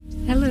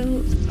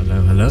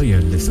Hello,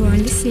 you're You are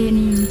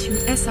listening listening to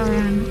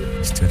SRM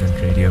to Student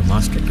Radio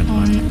Maastricht and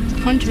on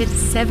Maastricht.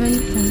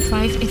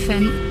 107.5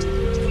 FM.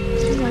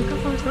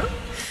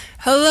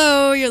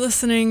 Hello, you're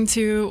listening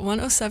to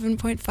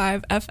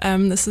 107.5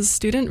 FM. This is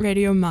Student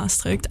Radio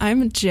Maastricht.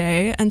 I'm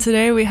Jay, and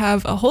today we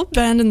have a whole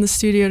band in the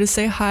studio to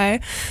say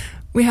hi.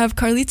 We have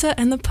Carlita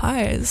and the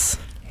Pies.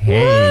 Hey!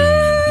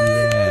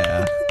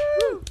 Yeah!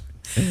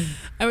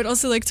 I would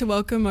also like to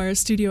welcome our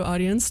studio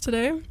audience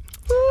today.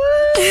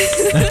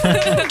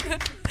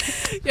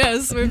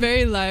 Yes, we're a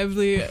very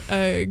lively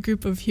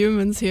group of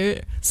humans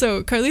here.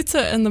 So,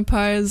 Carlita and the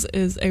Pies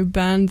is a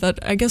band that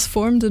I guess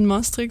formed in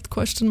Maastricht, ?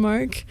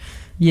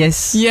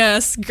 Yes.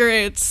 Yes,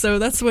 great. So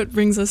that's what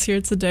brings us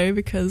here today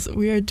because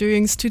we are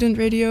doing Student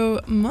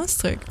Radio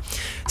Maastricht.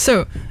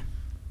 So,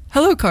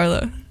 hello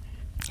Carla.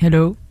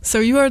 Hello. So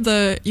you are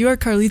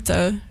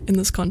Carlita in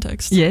this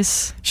context.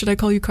 Yes. Should I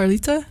call you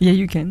Carlita? Yeah,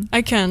 you can.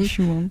 I can. If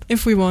you want.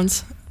 If we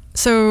want.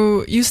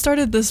 So you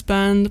started this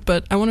band,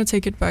 but I want to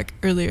take it back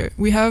earlier.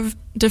 We have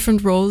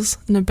different roles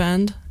in a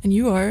band, and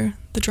you are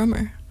the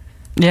drummer.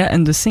 Yeah,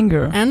 and the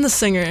singer. And the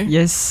singer.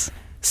 Yes.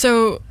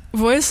 So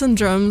voice and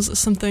drums is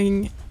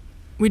something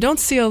we don't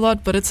see a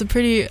lot, but it's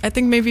I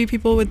think maybe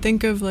people would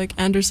think of like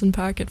Anderson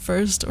 .Paak at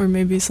first, or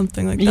maybe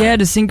something like that. Yeah,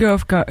 the singer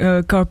of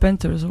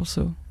Carpenters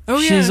also. Oh,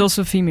 yeah. She's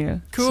also female.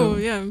 Cool, so,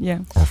 yeah. Yeah.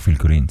 Or Phil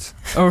Collins.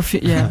 Or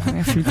Phil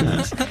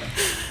Collins.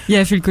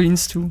 Yeah, Phil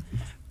Collins too.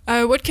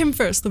 What came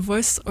first, the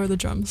voice or the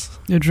drums?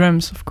 The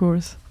drums, of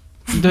course.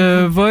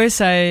 The voice,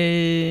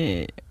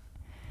 I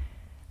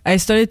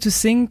started to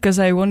sing because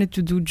I wanted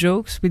to do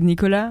jokes with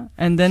Nicola,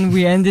 and then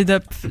we ended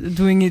up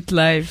doing it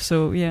live,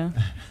 so yeah.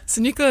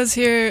 So Nicola's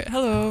here.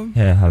 Hello.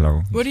 Yeah,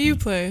 hello. What do you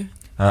play?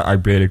 I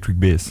play electric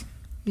bass.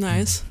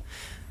 Nice.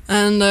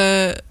 And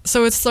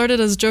so it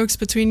started as jokes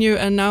between you,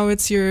 and now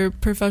it's your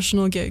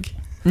professional gig.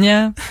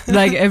 Yeah,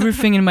 like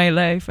everything in my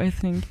life, I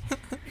think.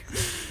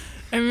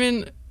 I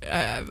mean,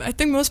 I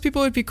think most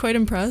people would be quite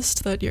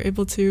impressed that you're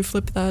able to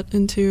flip that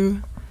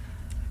into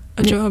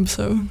a job,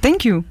 so...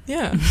 Thank you.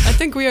 Yeah, I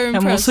think we are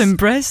impressed. I'm also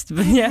impressed,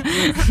 but yeah.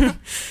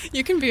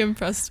 You can be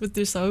impressed with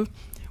yourself.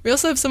 We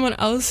also have someone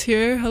else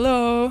here.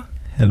 Hello.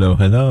 Hello,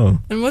 hello.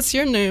 And what's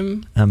your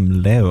name?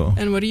 I'm Leo.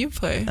 And what do you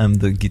play? I'm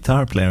the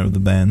guitar player of the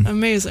band.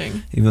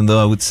 Amazing. Even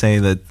though I would say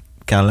that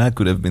Carla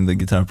could have been the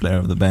guitar player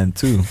of the band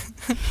too.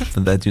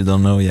 But that you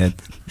don't know yet.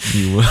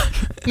 You will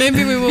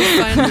Maybe we will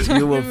find out.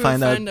 You will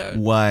find out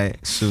why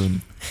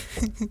soon.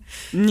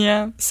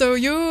 Yeah. So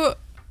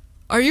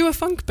are you a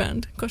funk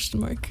band? ?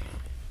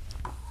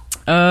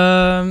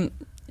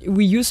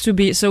 We used to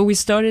be, so we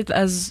started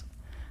as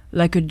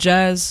like a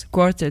jazz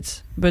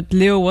quartet, but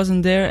Leo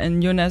wasn't there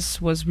and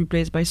Jonas was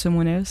replaced by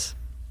someone else.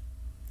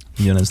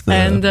 Jonas, the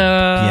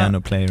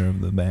piano player of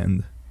the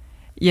band.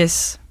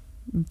 Yes,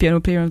 piano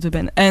player of the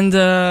band. And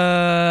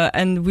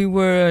we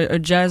were a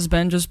jazz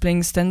band just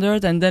playing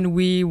standard, and then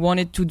we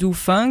wanted to do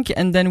funk,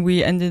 and then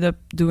we ended up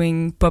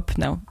doing pop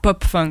now.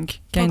 Pop funk,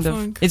 kind of.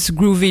 Funk. It's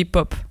groovy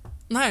pop.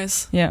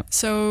 Nice. Yeah.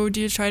 So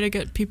do you try to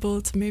get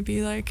people to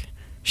maybe like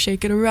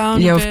shake it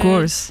around Yeah, a of bit,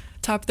 course.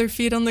 tap their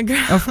feet on the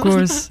ground? Of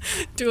course.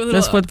 Do a little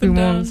That's up what we and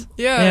down. want.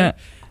 Yeah.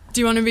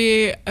 Do you want to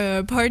be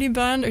a party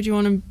band, or do you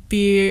want to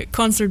be a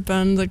concert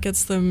band that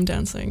gets them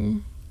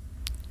dancing?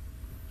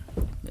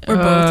 Or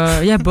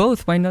both? Yeah,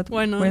 both. Why not?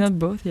 Why not? Why not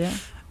both? Yeah.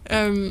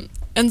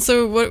 And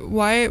so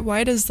why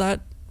is that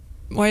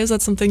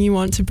something you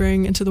want to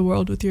bring into the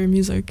world with your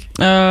music?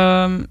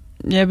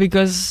 Yeah,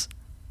 because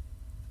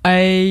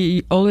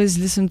I always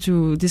listen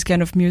to this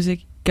kind of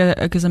music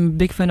because I'm a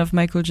big fan of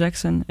Michael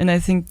Jackson, and I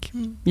think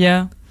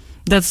yeah,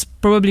 that's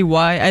probably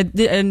why I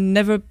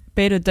never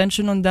paid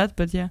attention on that,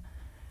 but yeah,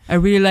 I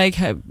really like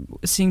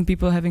seeing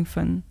people having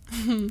fun.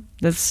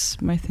 That's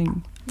my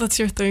thing. That's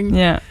your thing.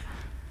 Yeah.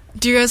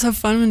 Do you guys have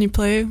fun when you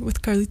play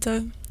with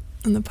Carlita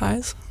and the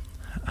Pies?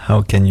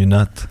 How can you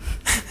not?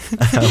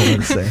 I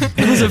would say.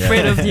 I was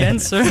afraid of the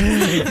answer.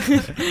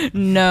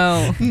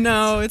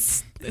 No,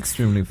 it's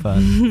extremely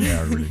fun.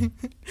 Yeah, really.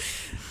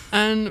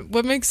 And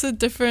what makes it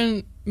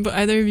different, but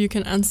either of you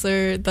can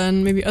answer,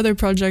 than maybe other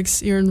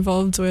projects you're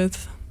involved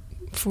with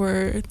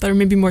that are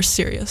maybe more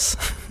serious?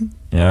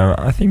 Yeah,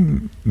 I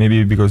think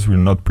maybe because we're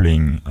not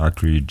playing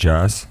actually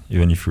jazz,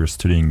 even if we're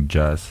studying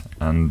jazz,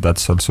 and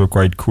that's also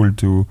quite cool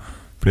to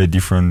play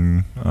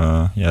different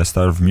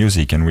style of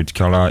music. And with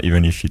Carla,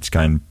 even if it's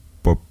kind of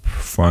pop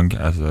funk,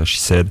 as she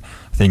said,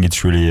 I think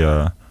it's really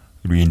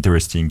really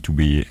interesting to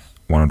be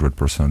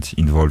 100%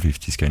 involved with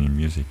this kind of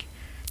music,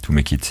 to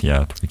make it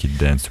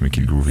dance, to make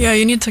it groovy. Yeah,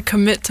 you need to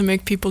commit to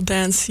make people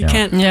dance. You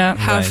can't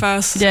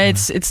half-ass. Yeah,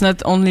 it's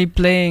not only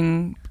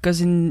playing,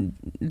 because in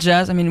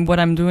jazz, I mean, what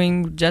I'm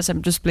doing jazz,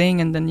 I'm just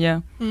playing, and then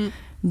in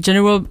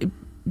general it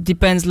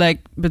depends,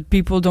 but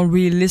people don't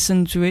really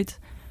listen to it.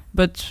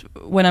 But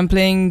when I'm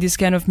playing this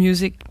kind of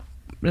music,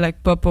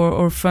 like pop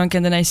or funk,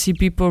 and then I see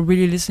people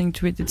really listening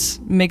to it, it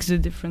makes the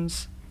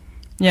difference.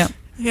 Yeah.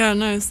 Yeah,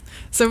 nice.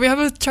 So we have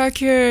a track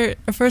here.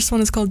 Our first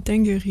one is called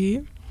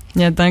Dinguerie.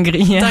 Yeah,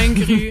 dinguerie. Yeah.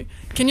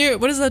 Dinguerie.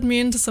 What does that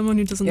mean to someone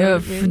who doesn't know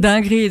what it means?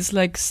 Dinguerie, it's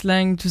like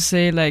slang to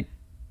say like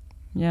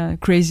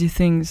crazy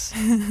things.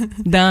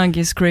 Dingue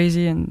is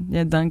crazy, and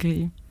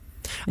dinguerie.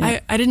 Yeah.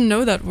 I didn't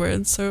know that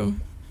word, so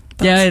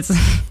it's.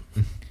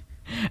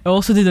 I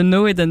also didn't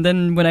know it, and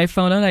then when I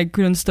found out, I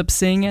couldn't stop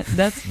saying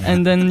that,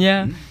 and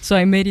then so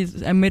I made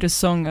it. I made a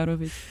song out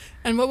of it.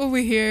 And what will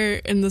we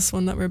hear in this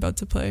one that we're about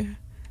to play?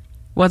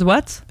 What?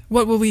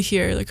 What will we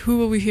hear? Like, who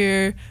will we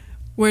hear?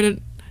 Where did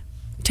it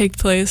take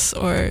place?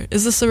 Or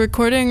is this a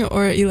recording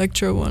or an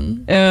electro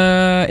one?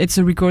 It's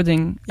a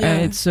recording. Yeah.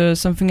 It's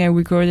something I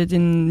recorded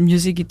in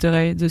Music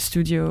Iterre, the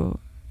studio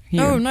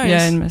here. Oh, nice.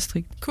 Yeah, in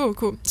Maastricht.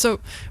 Cool. So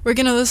we're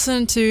going to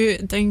listen to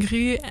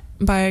Dinguerie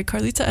by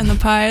Carlita and the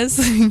Pies.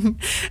 And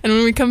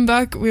when we come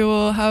back, we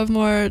will have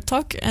more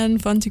talk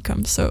and fun to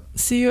come. So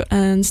see you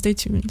and stay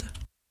tuned.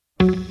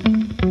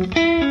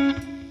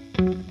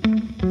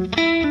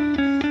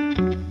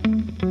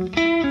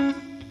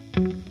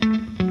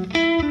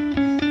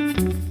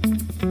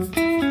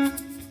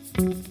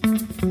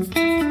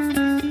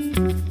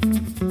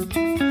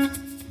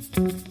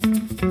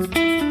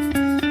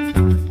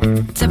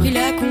 T'as pris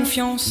la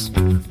confiance,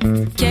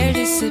 quelle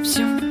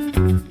déception.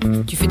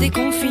 Tu fais des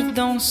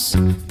confidences,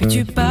 puis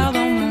tu pars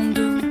dans mon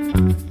dos.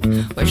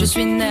 Ouais, je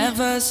suis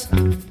nerveuse,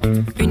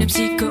 une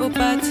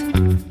psychopathe.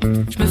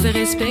 Je me fais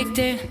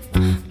respecter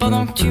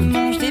pendant que tu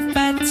manges des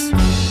pâtes.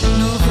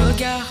 Nos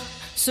regards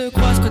se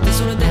croisent quand t'es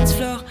sur le dance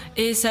floor.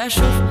 Et ça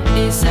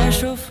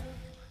chauffe.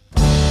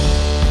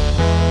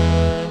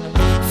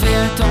 Fais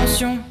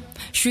attention,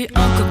 je suis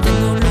un cocktail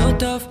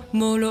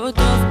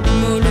Molotov.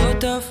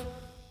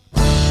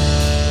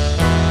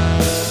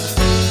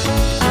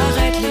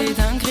 Arrête les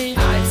dingueries,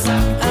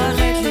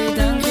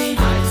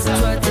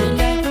 toi t'es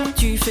là,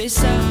 tu fais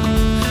ça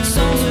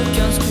sans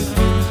aucun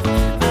scrupule.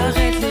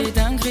 Arrête les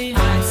dingueries,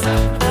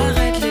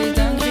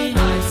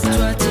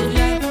 toi t'es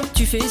là,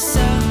 tu fais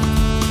ça.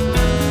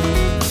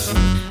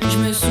 Je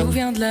me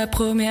souviens de la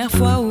première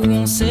fois où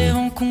on s'est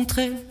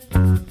rencontrés.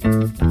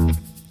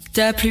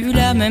 T'as plus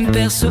la même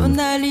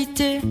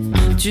personnalité.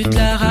 Tu te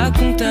la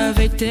racontes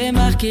avec tes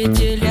marques et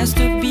tes liasses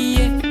de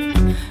billets.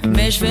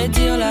 Mais je vais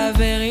dire la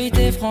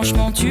vérité,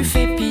 franchement tu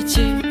fais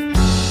pitié.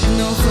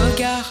 Nos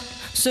regards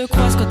se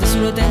croisent quand t'es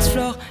sur le dance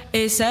floor.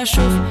 Et ça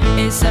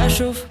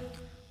chauffe.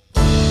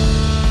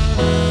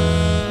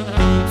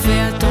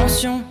 Fais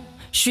attention,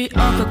 je suis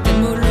un cocktail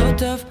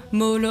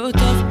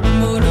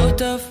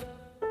Molotov.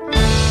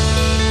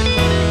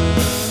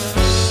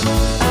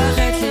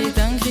 Arrête les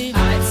dingueries,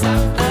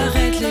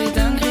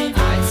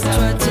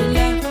 toi t'es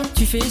là,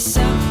 tu fais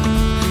ça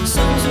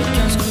sans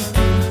aucun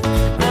scrupule.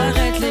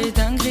 Arrête les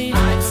dingueries, toi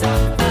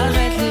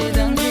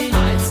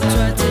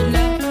t'es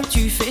là,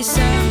 tu fais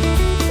ça.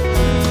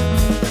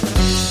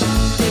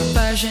 T'es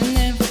pas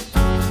gêné.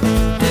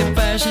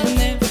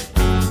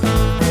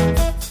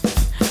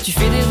 Tu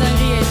fais des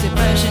dingueries et t'es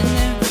pas gêné.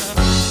 Tu fais des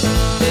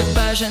dingueries et t'es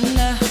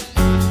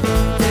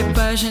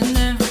pas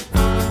gêné.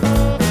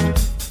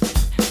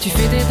 Tu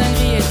fais des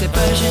dingueries et t'es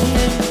pas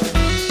gêné.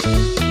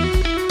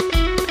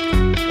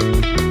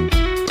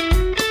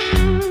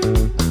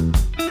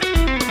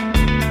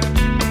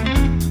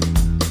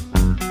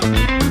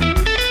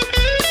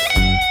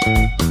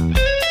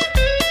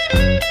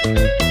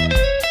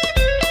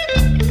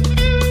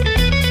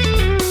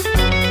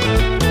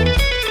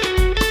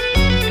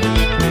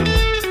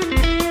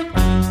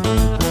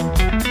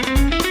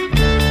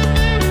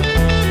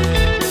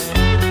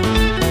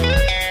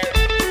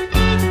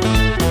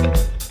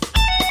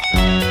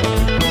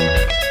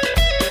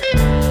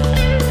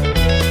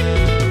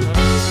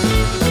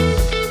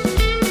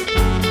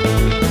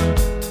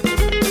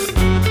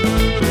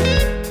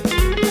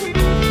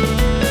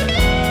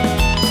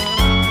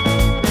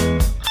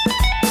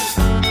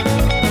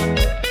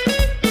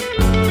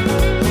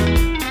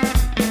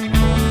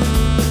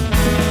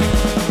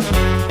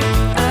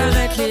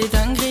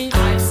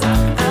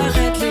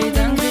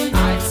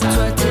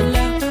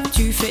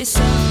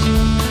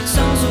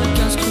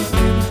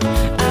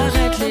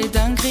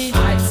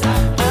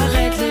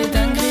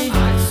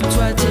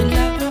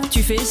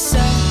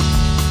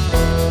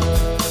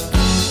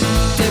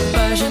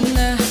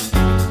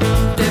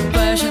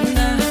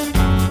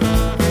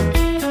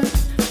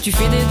 Tu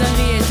fais des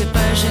dingueries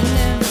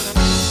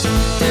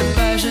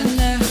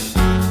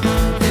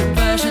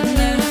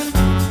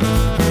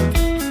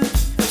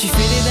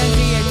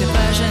et t'es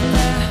pas gêné.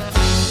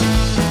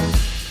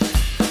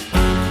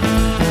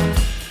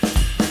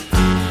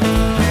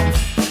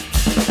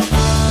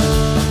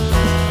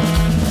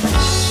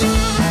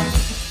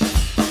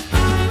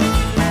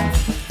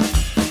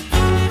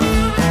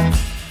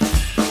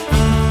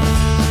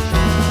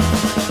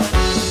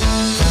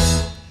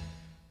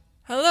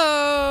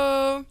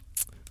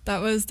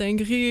 That was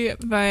Dinguerie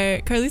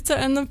by Carlita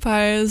and the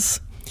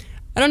Pies.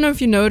 I don't know if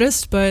you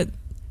noticed, but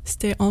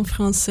c'était en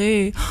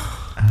français.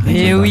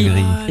 Eh oui,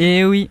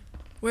 eh oui.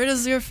 Where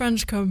does your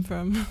French come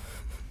from?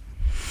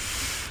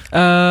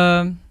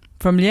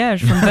 From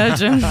Liège, from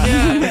Belgium.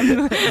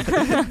 Yeah.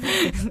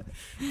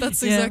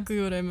 That's exactly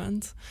what I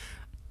meant.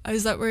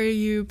 Is that where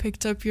you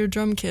picked up your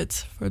drum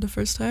kit for the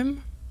first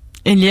time?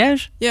 In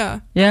Liège? Yeah.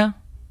 Yeah.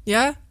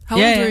 Yeah? How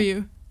old were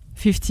you?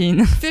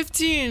 15.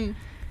 15.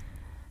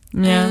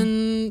 Yeah.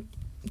 And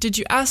did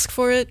you ask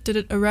for it? Did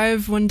it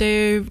arrive one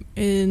day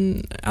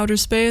in outer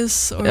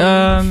space? Or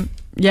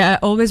Yeah, I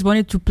always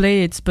wanted to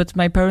play it, but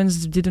my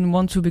parents didn't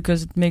want to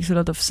because it makes a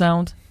lot of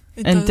sound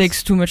it and does.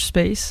 takes too much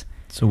space.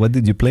 So what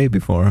did you play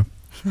before?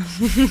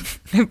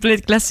 I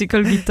played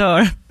classical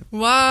guitar.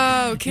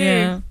 Wow,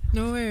 okay. Yeah.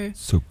 No way.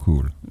 So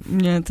cool.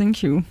 Yeah,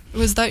 thank you.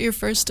 Was that your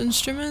first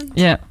instrument?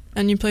 Yeah.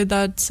 And you played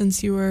that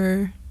since you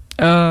were...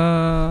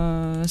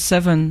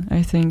 7,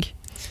 I think.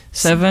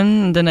 7,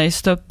 and then I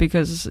stopped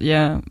because,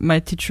 my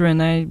teacher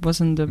and I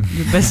wasn't the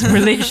best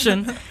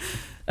relation.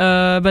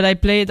 But I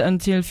played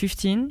until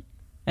 15,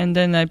 and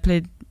then I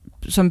played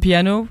some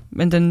piano,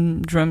 and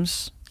then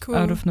drums Cool.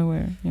 out of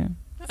nowhere, yeah.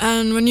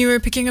 And when you were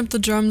picking up the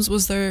drums,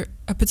 was there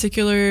a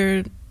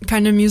particular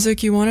kind of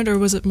music you wanted, or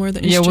was it more the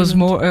Yeah, instrument? it was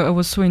more. I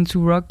was so into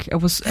rock. I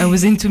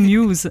was into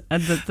Muse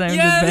at that time.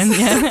 Yes! The band,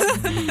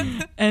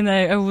 yeah. And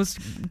I was,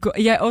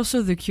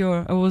 also The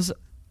Cure. I was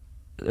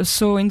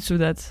so into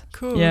that.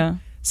 Cool. Yeah.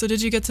 So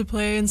did you get to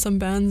play in some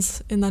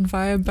bands in that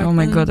vibe back Oh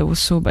my then? god, that was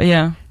so bad.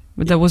 Yeah,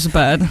 but that was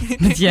bad.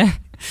 But yeah.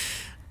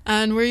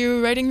 And were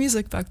you writing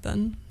music back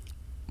then?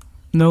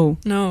 No.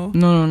 No.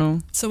 No.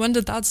 So when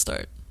did that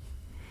start?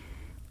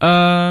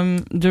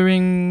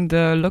 During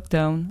the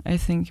lockdown, I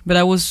think. But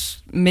I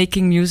was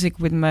making music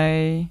with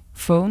my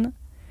phone.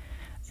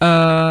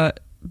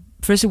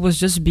 First, it was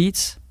just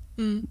beats,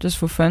 just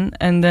for fun,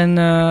 and then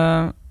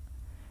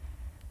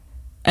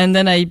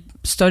I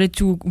started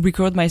to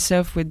record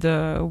myself with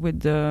the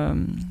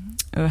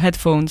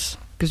headphones,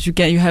 because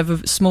you have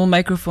a small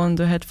microphone,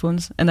 the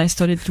headphones, and I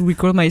started to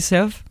record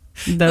myself.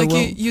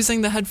 You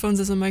using the headphones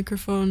as a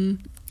microphone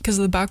because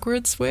of the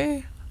backwards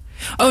way?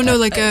 Oh no,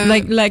 like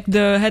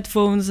the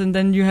headphones, and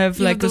then you have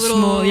like the the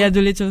small,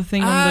 the little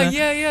thing on the.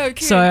 Yeah,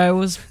 okay. So I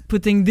was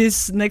putting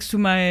this next to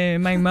my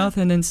mouth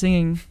and then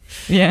singing.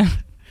 Yeah.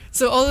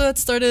 So all of that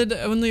started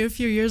only a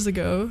few years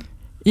ago.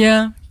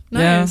 Yeah.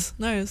 Nice.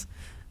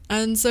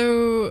 And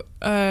so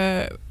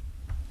I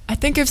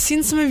think I've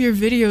seen some of your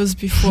videos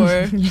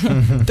before.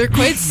 They're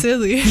quite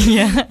silly.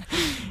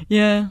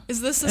 Yeah.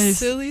 Is this a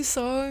silly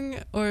song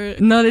or?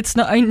 No, it's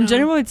not. In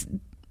general, it's.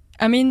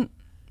 I mean,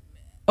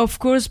 of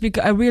course,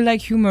 because I really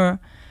like humor,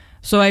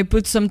 so I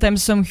put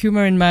sometimes some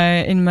humor in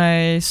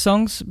my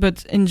songs.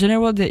 But in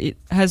general, it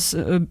has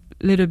a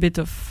little bit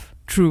of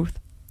truth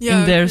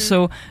in there. Okay.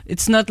 So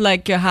it's not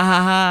like ha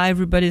ha ha,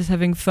 everybody's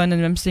having fun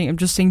and I'm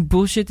just saying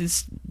bullshit.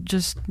 It's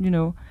just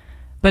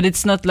but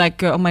it's not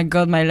like oh my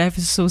god, my life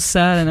is so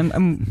sad and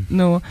I'm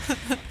no.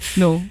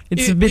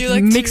 It's a bit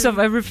like mix of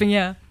everything.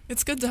 Yeah.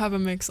 It's good to have a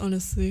mix,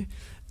 honestly.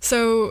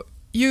 So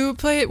you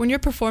play when you're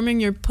performing,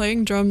 you're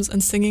playing drums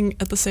and singing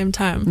at the same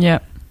time. Yeah.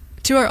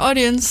 To our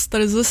audience that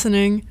is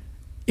listening,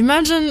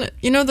 imagine,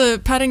 the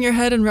patting your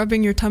head and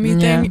rubbing your tummy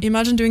thing.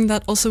 Imagine doing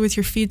that also with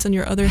your feet and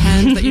your other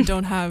hand that you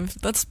don't have.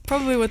 That's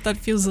probably what that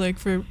feels like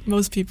for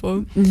most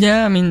people.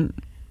 Yeah, I mean,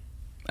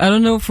 I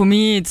don't know. For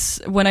me,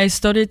 it's when I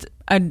started,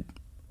 I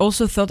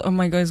also thought, oh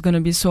my god, it's gonna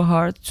be so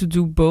hard to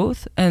do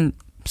both, and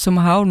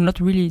somehow not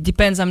really.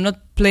 Depends. I'm not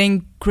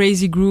playing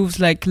crazy grooves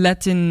like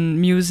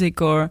Latin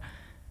music or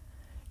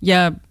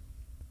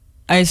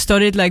I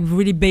started like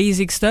really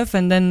basic stuff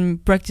and then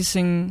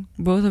practicing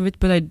both of it,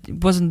 but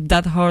it wasn't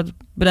that hard.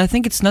 But I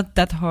think it's not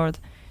that hard.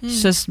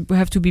 It's just we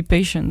have to be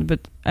patient.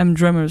 But I'm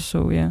drummer,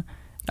 so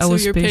I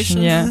was you're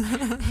patient.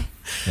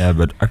 Yeah,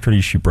 but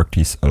actually she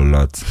practiced a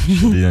lot.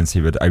 She didn't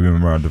see, but I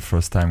remember the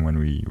first time when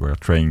we were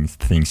trying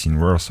things in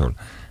rehearsal,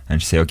 and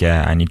she said, "Okay,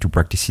 I need to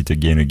practice it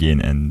again,"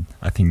 and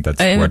I think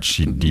that's what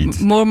she did.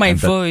 More my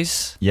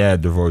voice. Yeah,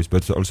 the voice,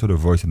 but also the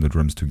voice and the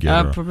drums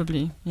together.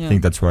 Probably. Yeah. I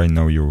think that's why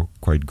now you're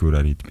quite good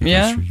at it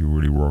because you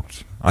really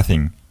worked. I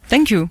think.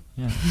 Thank you.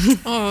 Yeah.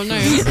 Oh,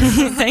 nice.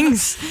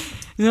 Thanks.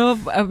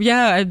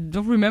 I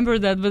don't remember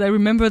that, but I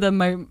remember that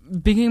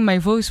my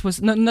voice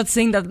was not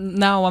saying that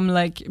now. I'm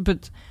like,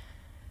 but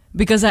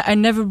because I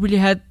never really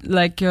had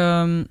like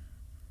a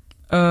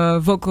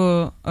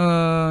vocal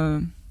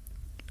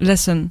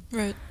lesson.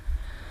 Right.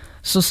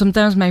 So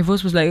sometimes my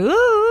voice was like,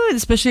 ooh,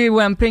 especially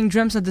when I'm playing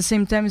drums at the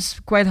same time, it's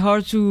quite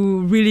hard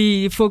to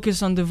really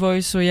focus on the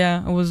voice. So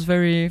I was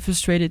very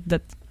frustrated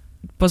that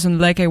it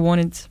wasn't like I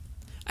wanted.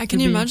 I can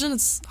imagine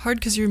it's hard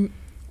because you're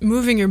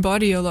moving your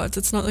body a lot.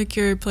 It's not like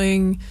you're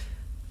playing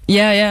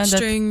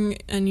string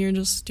and your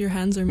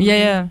hands are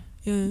moving.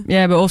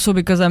 Yeah, but also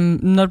because I'm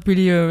not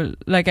really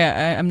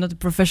I'm not a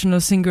professional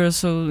singer,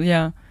 so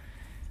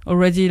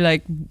already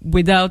like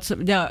without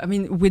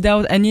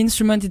any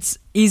instrument it's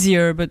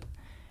easier, but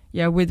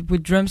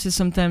with drums it's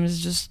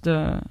sometimes just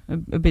a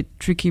bit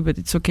tricky, but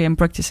it's okay, I'm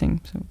practicing.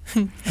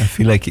 So I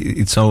feel like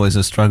it's always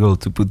a struggle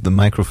to put the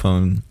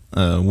microphone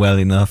well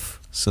enough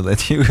so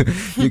that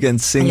you can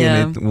sing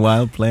in it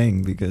while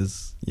playing,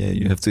 because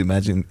you have to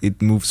imagine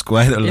it moves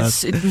quite a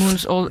lot. It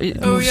moves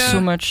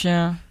so much.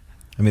 I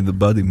mean, the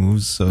body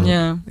moves, so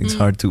it's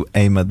hard to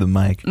aim at the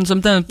mic. And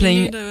sometimes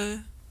playing you need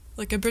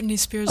like a Britney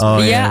Spears.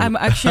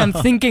 I'm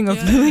thinking of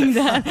doing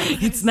that.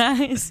 It's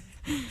nice.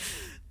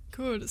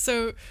 Cool.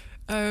 So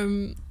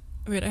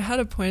Wait, I had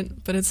a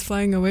point, but it's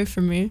flying away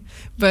from me.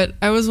 But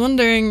I was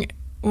wondering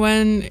so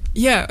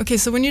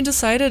when you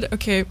decided,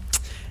 okay,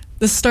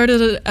 this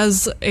started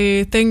as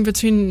a thing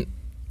between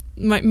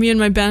me and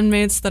my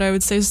bandmates that I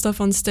would say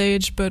stuff on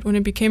stage, but when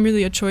it became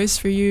really a choice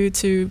for you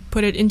to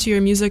put it into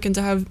your music and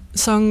to have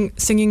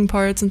singing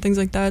parts and things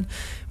like that,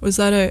 was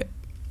that a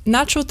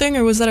natural thing,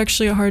 or was that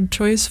actually a hard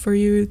choice for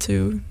you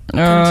to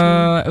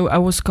I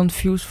was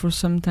confused for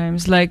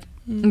sometimes,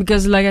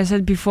 because like I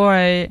said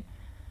before,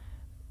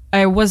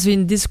 I was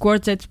in this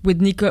quartet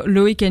with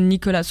Loïc and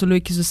Nicolas. So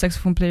Loïc is a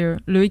saxophone player.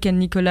 Loïc and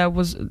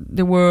Nicolas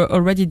they were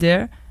already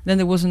there. Then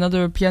there was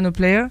another piano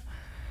player,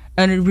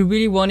 and we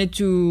really wanted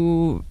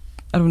to,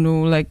 I don't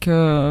know, like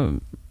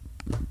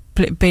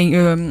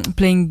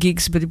playing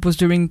gigs, but it was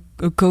during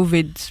a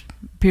COVID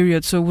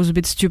period, so it was a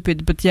bit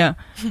stupid. But yeah,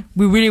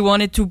 we really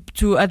wanted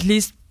to at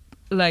least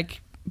like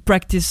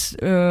practice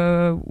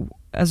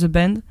as a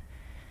band,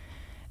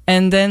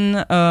 and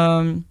then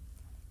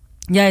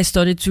I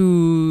started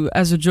to,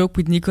 as a joke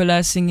with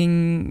Nicolas,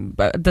 singing.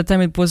 But at that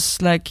time it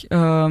was like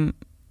a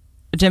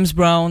James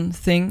Brown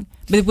thing,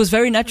 but it was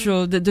very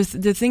natural.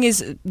 The thing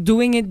is,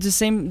 doing it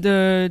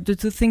the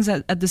two things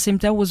at the same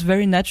time was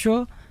very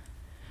natural.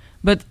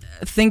 But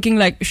thinking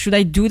like, should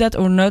I do that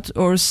or not,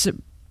 or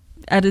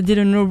I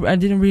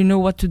didn't really know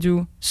what to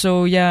do.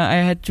 So yeah, I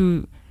had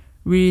to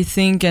really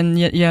think, and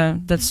yeah,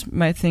 that's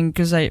my thing,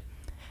 because I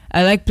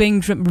like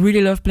playing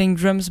really love playing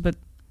drums, but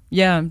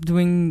yeah,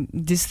 doing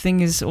this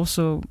thing is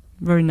also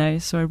very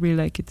nice, so I really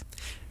like it.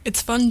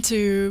 It's fun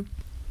to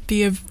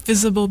be a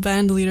visible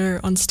band leader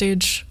on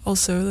stage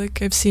also.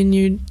 Like, I've seen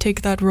you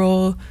take that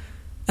role,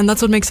 and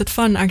that's what makes it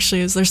fun,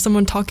 actually, is there's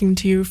someone talking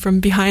to you from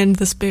behind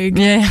this big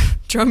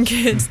drum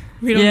kit.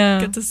 We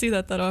don't get to see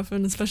that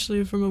often,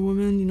 especially from a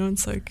woman, you know.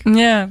 It's like cool.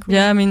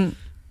 I mean,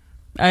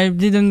 I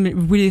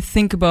didn't really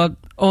think about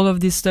all of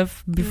this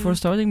stuff before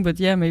starting, but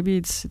yeah, maybe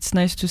it's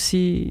nice to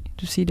see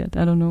that.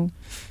 I don't know,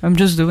 I'm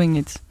just doing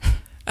it.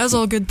 As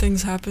all good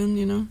things happen,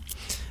 you know.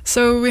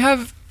 So we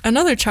have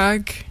another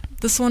track.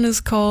 This one is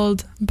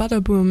called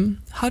Bada Boom.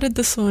 How did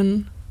this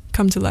one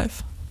come to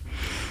life?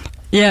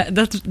 Yeah,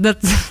 that's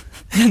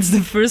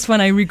the first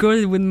one I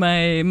recorded with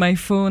my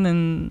phone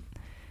and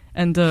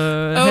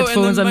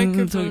headphones. And the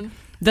microphone.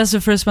 That's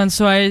the first one.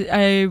 So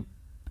I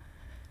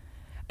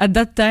at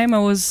that time I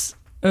was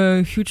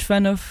a huge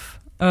fan of.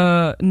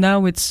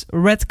 Now it's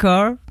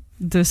Redcar,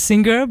 the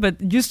singer,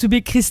 but it used to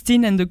be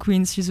Christine and the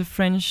Queens. She's a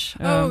French.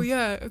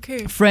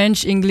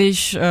 French,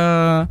 English.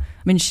 I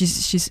mean,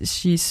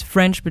 she's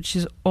French, but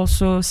she's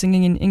also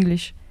singing in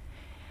English.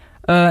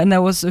 And I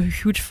was a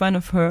huge fan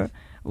of her.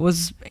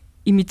 Was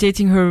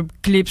imitating her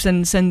clips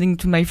and sending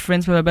to my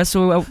friends, blah blah blah.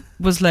 So I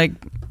was like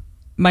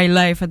my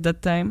life at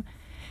that time.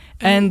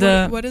 And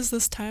what is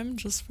this time,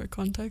 just for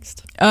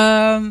context?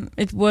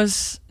 It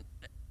was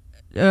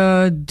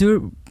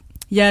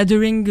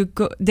during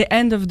the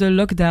end of the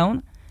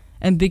lockdown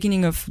and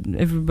beginning of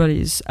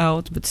everybody is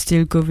out, but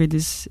still COVID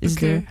is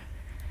there.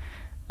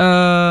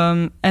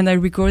 And I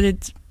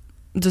recorded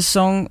the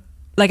song,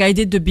 like I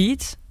did the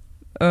beat.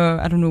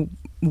 I don't know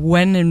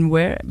when and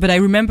where, but I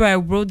remember I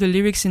wrote the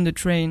lyrics in the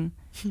train,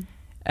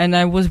 and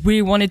I was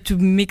really wanted to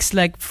mix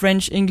like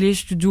French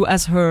English to do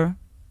as her,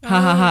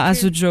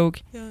 as a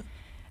joke. Yeah.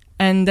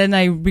 And then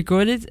I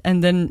recorded,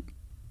 and then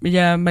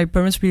my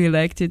parents really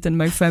liked it, and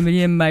my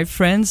family and my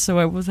friends. So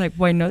I was like,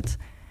 why not?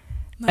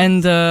 Nice.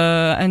 And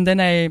then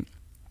I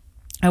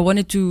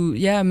wanted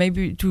to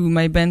maybe to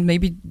my band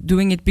maybe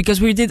doing it, because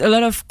we did a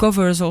lot of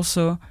covers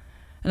also.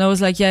 And I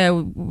was like,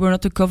 we're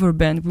not a cover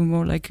band. We're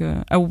more like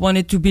I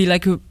wanted to be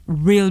like a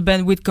real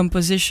band with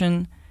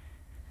composition.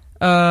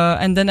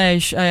 And then I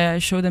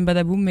showed them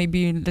Bada Boom.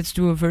 Maybe let's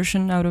do a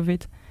version out of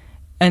it.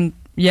 And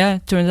yeah,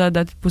 it turns out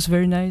that was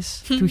very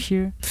nice to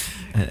hear.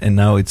 And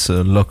now it's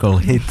a local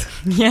hit.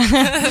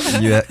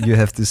 Yeah. you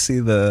have to see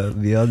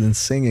the audience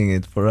singing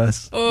it for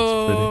us.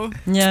 Oh,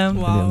 it's pretty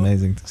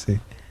amazing to see.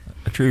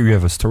 Actually, we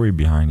have a story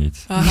behind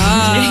it.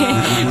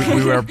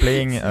 we were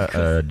playing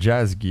a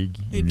jazz gig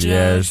in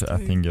Liège, I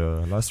think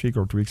last week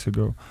or 2 weeks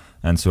ago.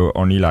 And so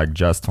only like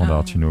jazz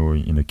standard,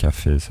 in a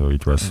cafe. So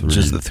it was really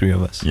just the three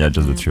of us. Yeah,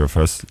 just the three of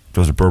us. It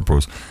was the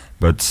purpose.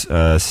 But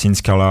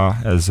since Carla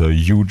has a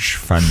huge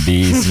fan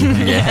base in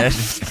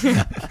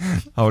Liège,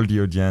 all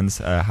the audience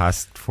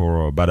asked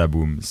for Bada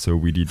Boom. So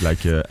we did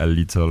like a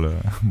little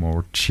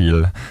more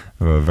chill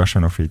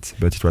version of it.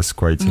 But it was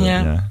quite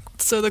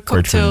so the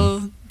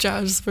cocktail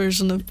jazz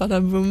version of Bada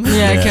Boom.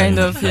 Yeah, kind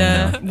of,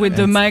 yeah. With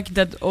the mic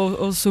that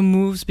also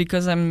moves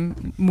because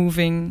I'm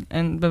moving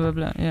and blah, blah,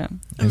 blah. Yeah,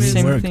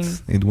 same thing.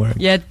 It worked.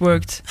 Yeah, it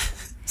worked.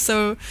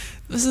 So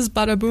this is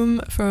Bada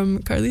Boom from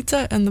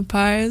Carlita and the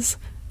Pies.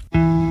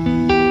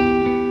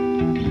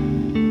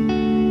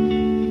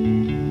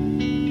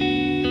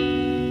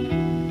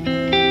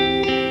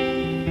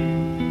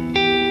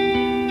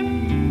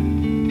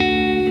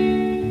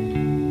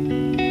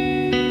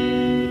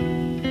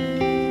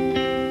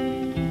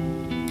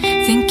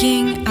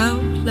 Thinking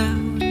out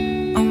loud,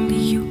 only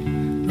you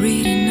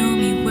really know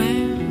me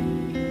well.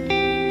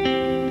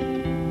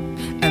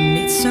 I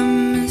made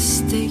some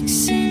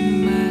mistakes in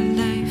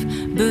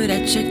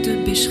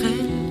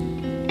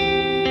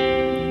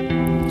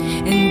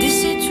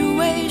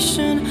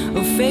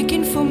fake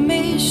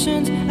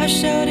information. I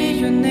shouted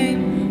your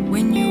name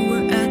when you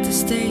were at the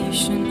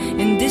station.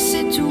 In this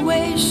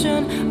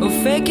situation of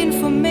fake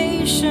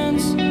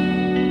informations,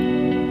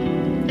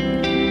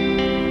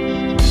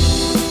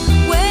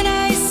 when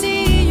I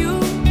see you,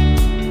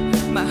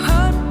 my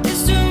heart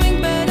is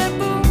doing better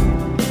boom,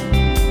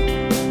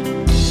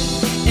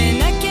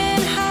 and I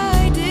can't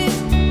hide it.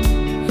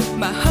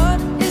 My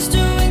heart is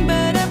doing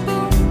better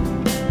boom.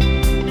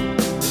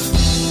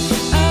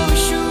 I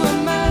wish you were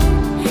mine,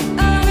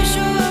 I wish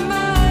you were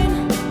mine,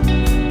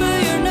 but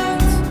you're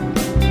not,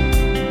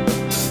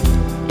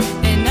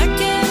 and I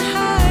can't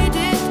hide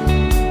it.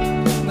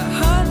 My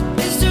heart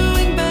is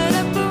doing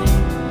better boom.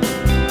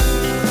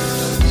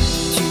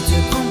 Tu te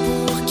prends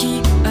pour qui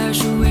a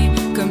joué,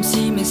 comme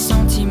si mes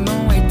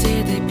sentiments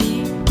étaient des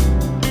billes.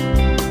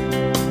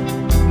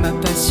 Ma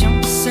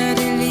patience a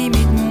des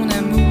limites, mon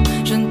amour.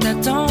 Je ne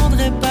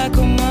t'attendrai pas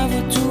comme un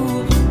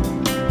vautour.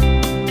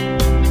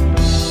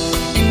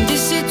 In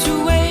this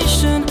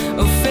situation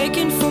of fake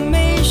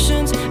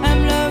informations,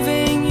 I'm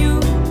loving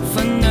you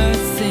for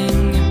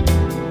nothing.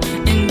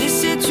 In this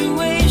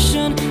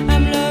situation,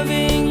 I'm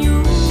loving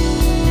you.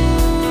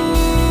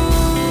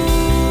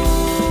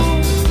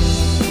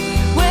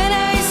 When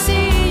I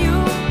see you,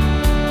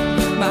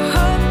 my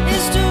heart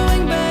is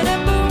doing better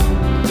boom,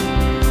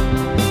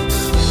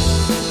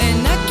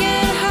 and I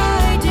can't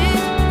hide it.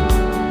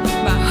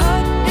 My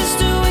heart is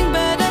doing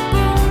better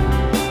boom.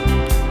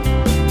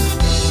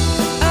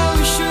 I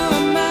wish you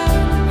were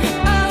mine,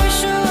 I wish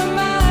you were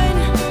mine,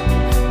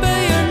 but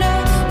you're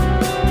not,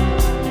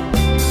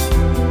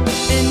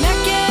 and I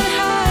can't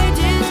hide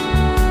it.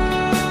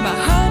 My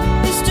heart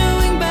is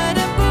doing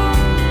better boom.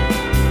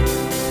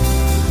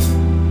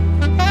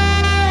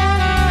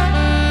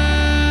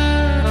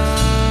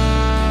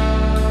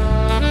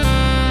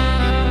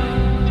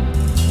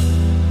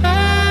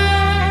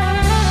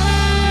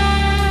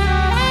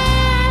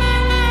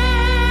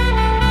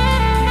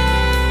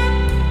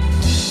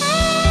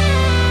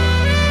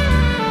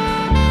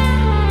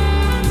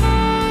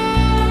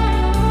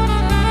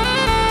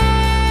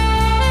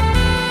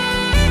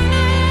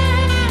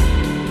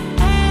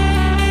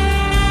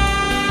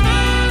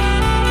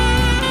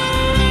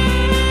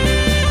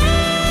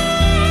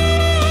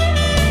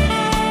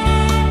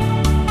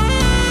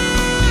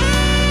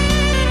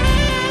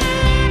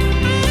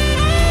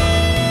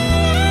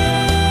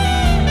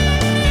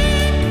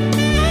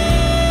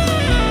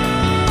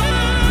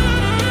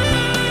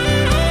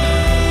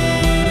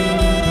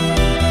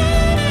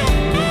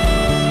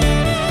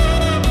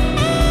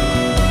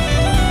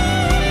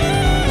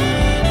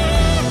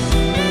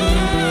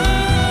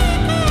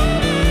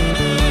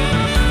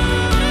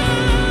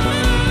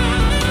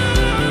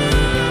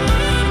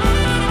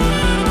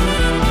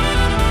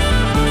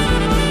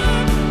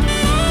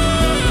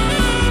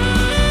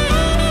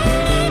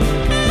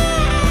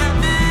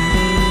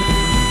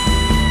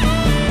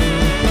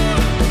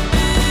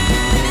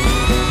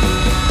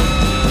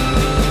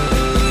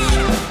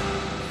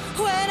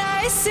 When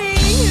I see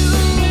you,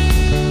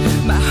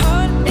 my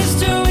heart is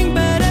doing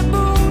better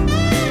boom,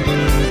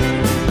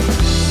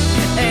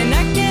 and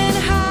I can't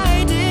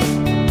hide it.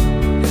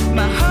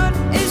 My heart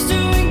is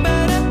doing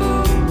better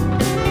boom.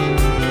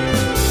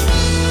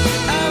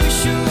 I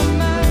wish you were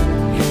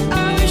mine,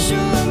 I wish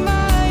you were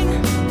mine,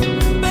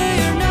 but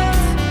you're not,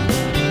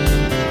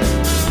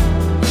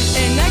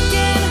 and I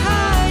can't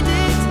hide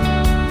it.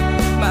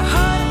 My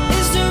heart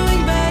is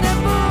doing better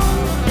boom.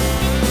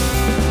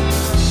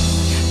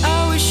 I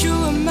wish you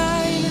were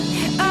mine,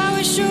 I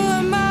wish you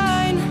were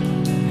mine,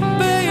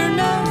 but you're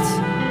not,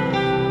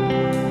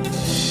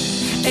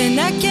 and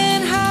I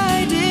can't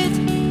hide it.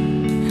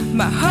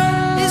 My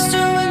heart is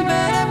doing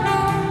better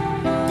boom.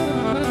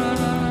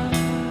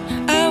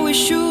 I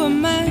wish you were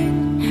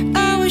mine,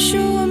 I wish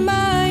you were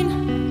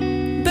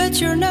mine, but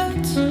you're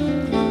not,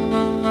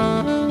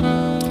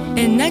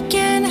 and I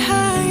can't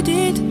hide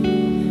it,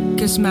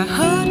 'cause my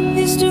heart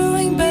is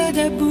doing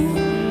better boom.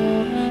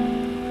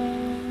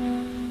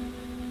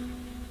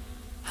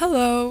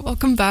 Hello,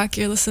 welcome back.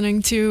 You're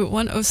listening to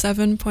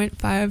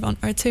 107.5 on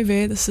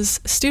RTV. This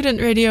is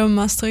Student Radio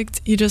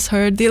Maastricht. You just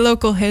heard the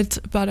local hit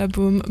Bada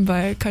Boom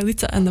by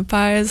Carlita and the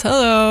Pies.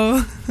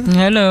 Hello.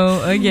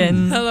 Hello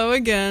again. Hello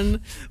again.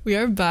 We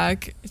are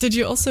back. Did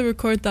you also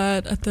record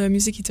that at the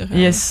Muziekterrein?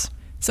 Yes.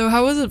 So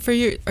how was it for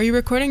you? Are you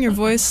recording your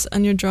voice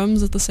and your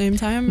drums at the same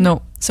time?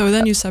 No. So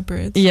then you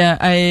separate? Yeah,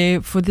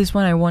 for this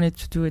one I wanted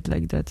to do it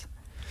like that.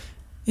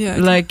 Yeah.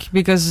 Like,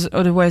 because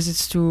otherwise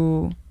it's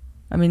too...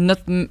 I mean, not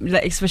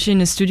like, especially in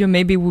the studio,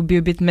 maybe it would be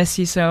a bit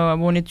messy. So I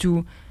wanted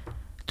to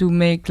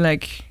make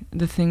like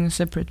the thing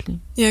separately.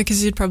 Yeah,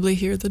 because you'd probably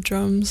hear the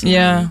drums.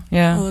 Yeah,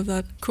 all of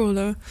that. Cool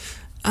though.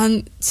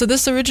 And so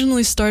this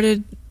originally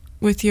started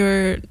with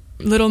your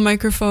little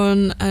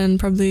microphone and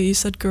probably you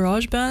said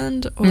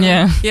GarageBand. Or,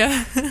 yeah.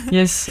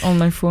 Yes, on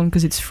my phone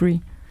because it's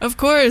free. Of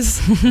course.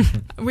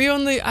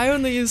 I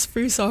only use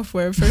free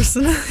software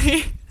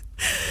personally.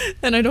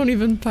 And I don't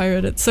even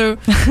pirate it. So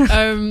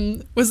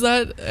was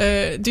that,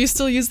 do you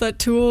still use that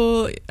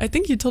tool? I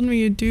think you told me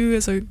you do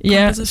as a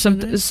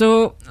composition.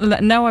 So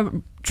now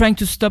trying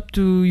to stop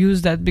to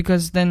use that,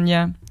 because then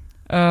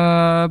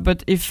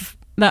but if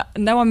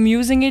now I'm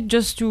using it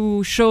just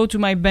to show to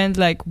my band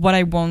like what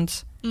I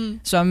want.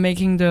 So I'm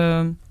making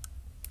the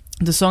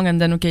song,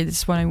 and then okay, this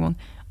is what I want.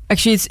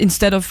 Actually, it's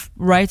instead of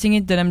writing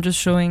it, that I'm just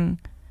showing.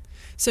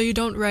 So you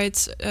don't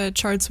write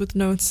charts with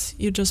notes,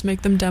 you just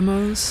make them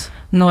demos?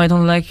 No, I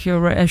don't like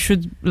I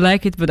should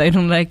like it, but I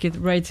don't like it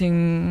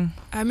writing.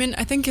 I mean,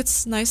 I think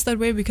it's nice that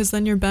way, because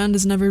then your band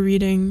is never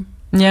reading.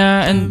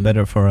 Yeah, and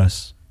better for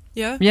us.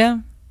 Yeah?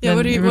 Yeah.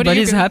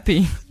 Everybody's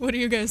happy. What do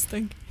you guys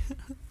think?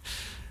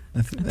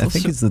 I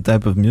think it's the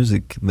type of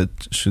music that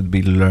should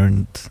be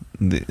learned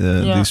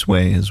this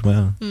way as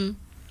well.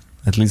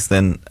 At least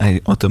then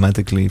I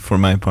automatically, for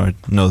my part,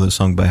 know the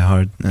song by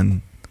heart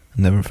and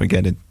never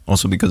forget it.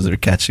 Also because they're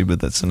catchy, but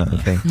that's another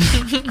thing.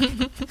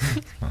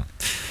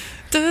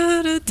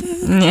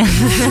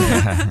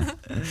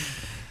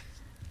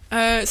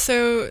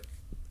 So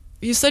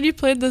you said you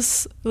played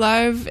this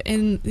live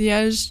in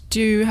Liège. Do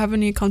you have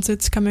any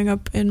concerts coming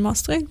up in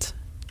Maastricht?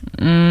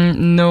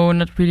 No,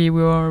 not really.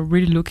 We are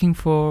really looking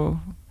for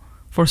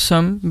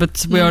some,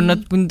 but we are not.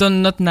 We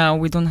don't not now.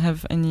 We don't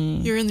have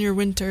any. You're in your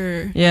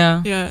winter.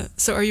 Yeah. Yeah.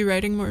 So are you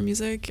writing more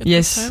music at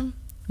yes. this time?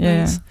 Yeah.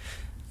 Nice.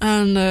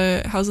 And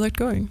how's that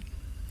going?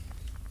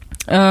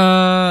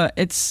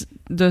 It's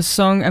the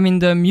song. I mean,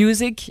 the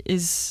music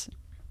is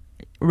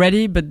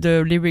ready, but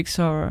the lyrics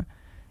are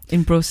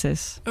in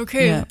process.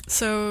 Okay. Yeah.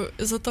 So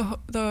is that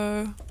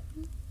the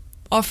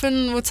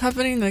often what's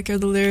happening? Like, are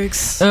the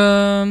lyrics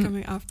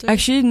coming after?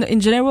 Actually, in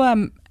general,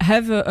 I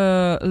have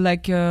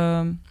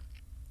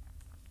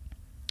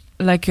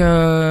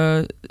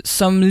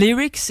some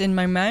lyrics in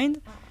my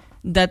mind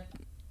that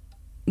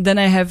then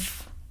I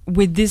have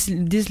with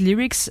these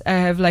lyrics. I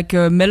have like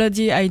a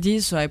melody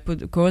idea, so I put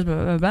the chorus,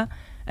 blah blah blah,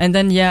 and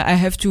then I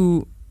have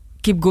to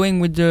keep going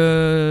with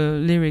the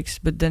lyrics,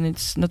 but then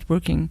it's not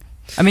working.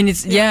 I mean,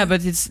 it's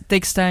but it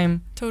takes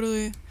time.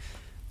 Totally.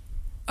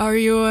 Are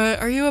you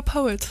a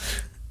poet?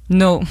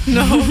 No.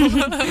 No.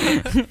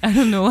 I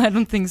don't know. I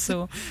don't think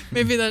so.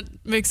 Maybe that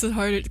makes it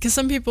harder, because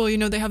some people,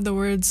 they have the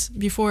words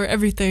before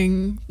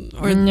everything.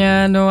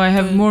 No, I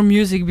have more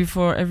music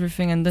before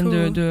everything, and then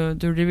cool.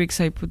 the lyrics,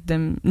 I put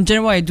them. In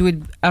general, I do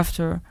it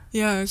after.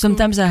 Yeah.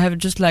 Sometimes I have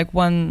just like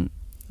one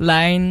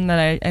line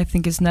that I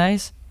think is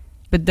nice,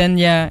 but then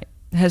it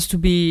has to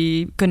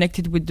be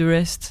connected with the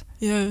rest.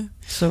 Yeah.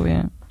 So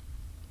yeah.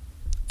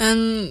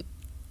 And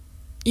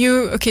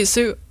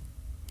so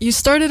you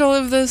started all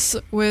of this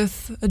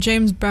with a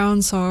James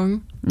Brown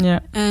song. Yeah.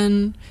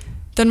 And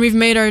then We've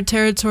Made Our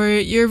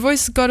Territory. Your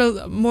voice got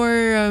a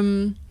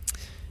more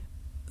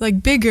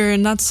bigger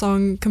in that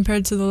song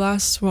compared to the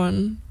last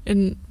one.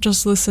 In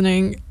just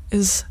listening,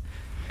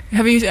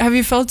 have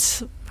you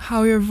felt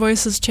how your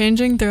voice is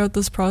changing throughout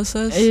this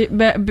process?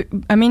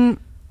 I mean,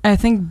 I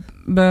think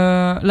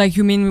like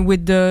you mean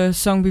with the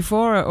song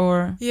before,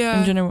 or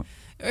in general?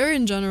 Or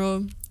in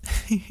general.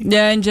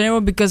 Yeah, in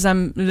general, because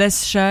I'm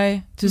less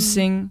shy to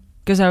sing,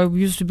 because I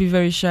used to be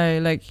very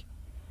shy,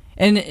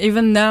 and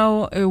even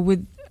now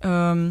with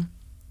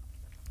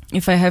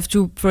if I have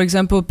to, for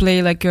example,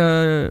 play like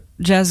a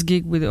jazz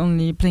gig with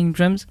only playing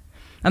drums,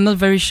 I'm not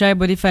very shy,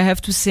 but if I have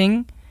to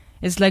sing,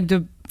 it's like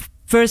the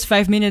first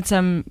 5 minutes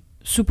I'm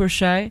super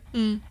shy,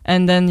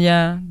 and then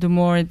the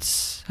more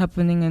it's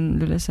happening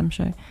and the less I'm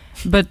shy.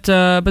 But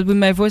with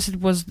my voice it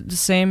was the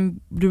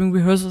same. During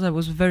rehearsals I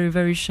was very,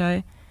 very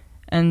shy.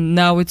 And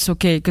now it's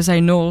okay, because I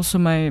know also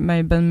my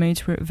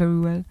bandmates very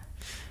well.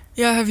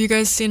 Yeah, have you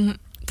guys seen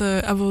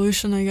the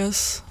evolution, I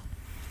guess,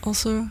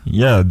 also?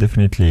 Yeah,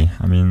 definitely.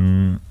 I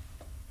mean,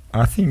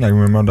 I think I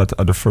remember that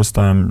at the first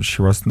time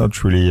she was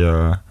not really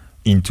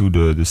into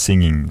the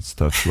singing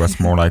stuff. She was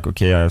more like,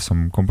 okay, I have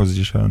some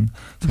composition,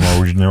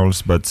 some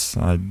originals, but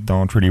I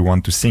don't really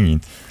want to sing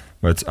it.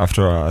 But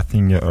after, I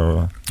think,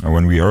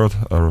 when we heard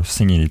her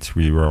singing it,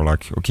 we were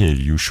like, okay,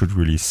 you should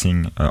really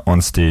sing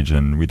on stage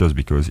and with us,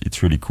 because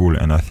it's really cool.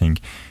 And I think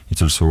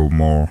it's also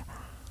more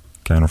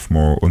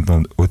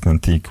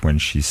authentic when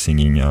she's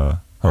singing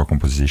her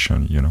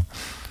composition,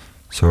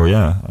 So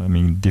yeah, I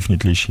mean,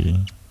 definitely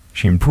she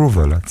improved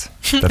a lot.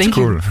 That's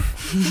cool.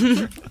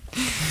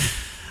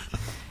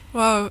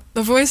 Wow,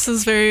 the voice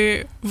is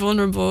very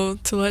vulnerable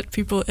to let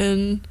people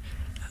in.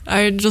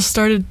 I just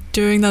started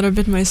doing that a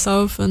bit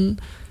myself,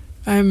 and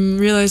I'm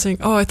realizing,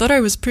 I thought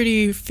I was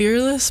pretty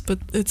fearless, but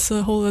it's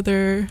a whole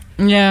other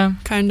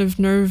kind of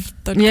nerve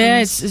that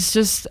comes. It's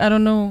just, I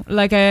don't know,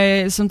 like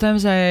I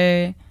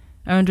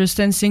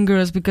understand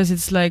singers, because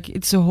it's like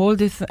it's a whole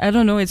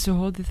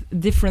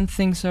different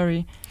thing,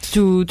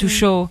 to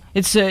show.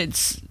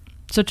 It's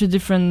such a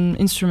different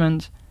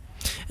instrument.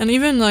 And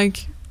even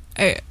like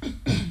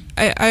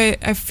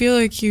I feel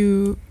like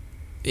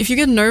if you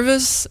get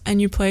nervous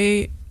and you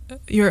play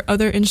your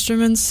other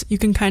instruments, you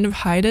can kind of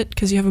hide it,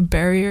 because you have a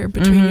barrier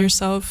between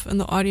yourself and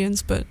the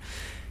audience, but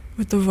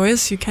with the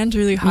voice you can't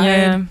really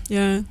hide.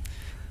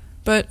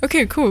 But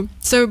okay, cool.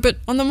 So, but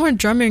on the more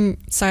drumming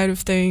side of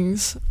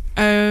things,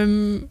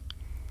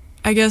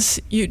 I guess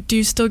do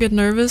you still get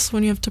nervous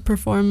when you have to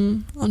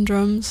perform on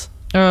drums?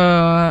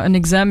 An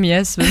exam,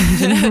 yes, but in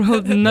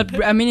general,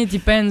 not. I mean, it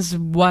depends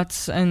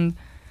what and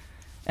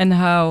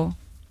how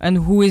and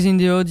who is in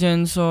the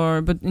audience,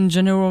 but in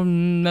general,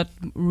 not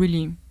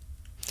really.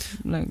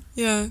 Like.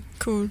 Yeah,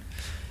 cool.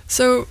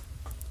 So,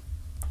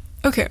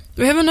 okay,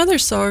 we have another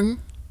song.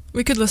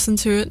 We could listen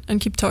to it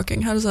and keep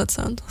talking. How does that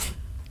sound?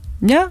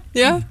 Yeah.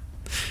 Yeah.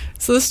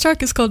 So this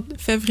track is called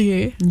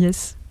Février.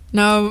 Yes.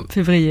 Now.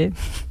 Février.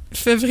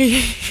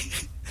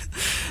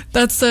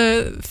 That's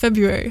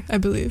February, I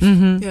believe.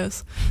 Mm-hmm.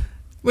 Yes.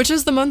 Which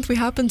is the month we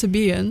happen to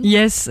be in.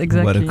 Yes,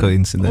 exactly. What a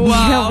coincidence.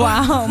 Wow.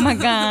 Wow, oh my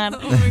god.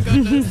 Oh my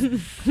goodness.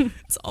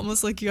 It's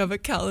almost like you have a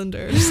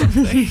calendar or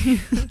something.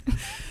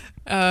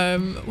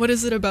 What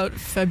is it about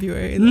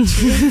February that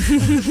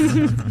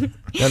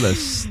you Tell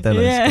us.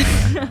 Yeah.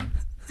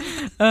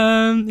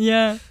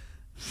 Yeah.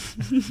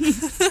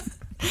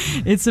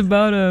 It's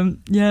about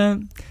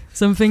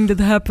something that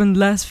happened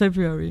last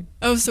February.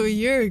 Oh, so a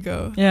year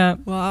ago. Yeah.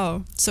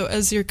 Wow. So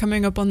as you're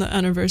coming up on the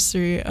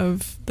anniversary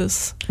of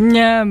this,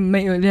 Yeah,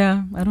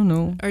 I don't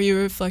know. are you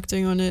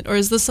reflecting on it, or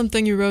is this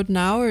something you wrote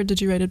now, or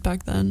did you write it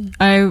back then?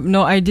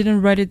 I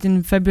didn't write it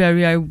in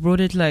February. I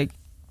wrote it like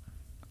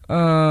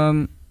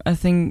I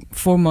think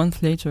 4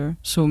 months later.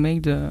 So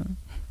make the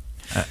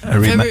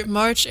February,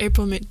 March,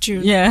 April, May,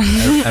 June. yeah.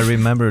 I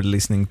remember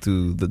listening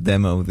to the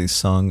demo of this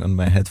song on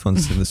my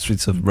headphones in the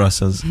streets of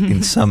Brussels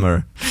in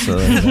summer. So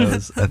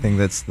I think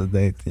that's the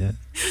date, yeah.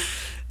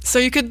 So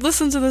you could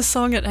listen to this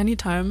song at any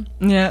time.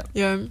 Yeah.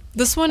 Yeah.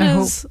 This one I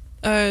is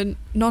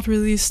not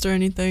released or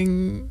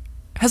anything.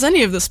 Has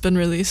any of this been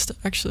released,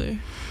 actually?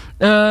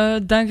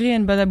 Dinguerie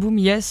and Badaboom,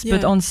 yes, Yeah.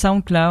 but on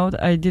SoundCloud.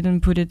 I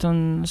didn't put it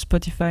on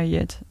Spotify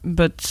yet.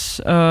 But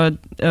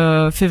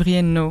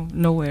Février,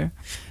 nowhere.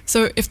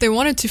 So if they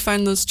wanted to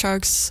find those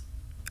tracks,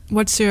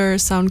 what's your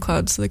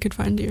SoundCloud so they could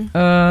find you?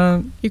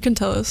 You can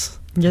tell us.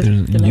 Yes,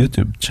 There's a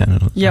YouTube channel.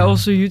 Yeah,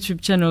 also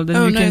YouTube channel. Then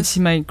Oh, you can nice. see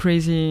my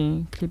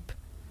crazy clip.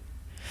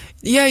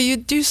 Yeah, you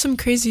do some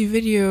crazy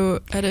video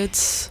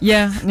edits.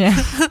 Yeah.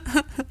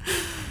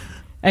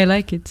 I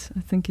like it.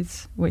 I think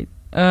it's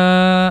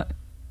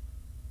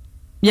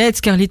yeah,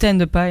 it's Carlita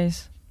and the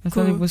Pies. I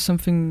thought Cool. it was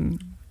something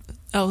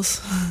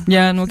Else.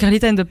 Yeah, no,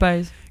 Carlita and the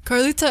Pies.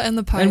 Carlita and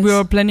the Pies. And we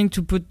are planning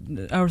to put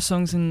our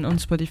songs on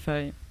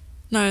Spotify.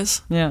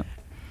 Nice. Yeah.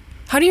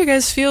 How do you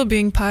guys feel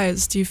being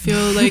pies? Do you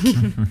feel like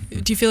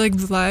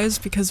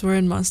Vlais because we're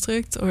in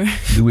Maastricht, or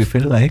Do we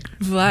feel like?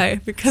 Vlaai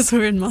because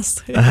we're in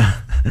Maastricht?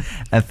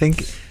 I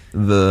think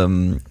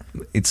the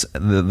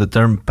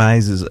term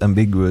pies is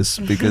ambiguous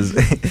because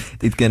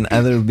it can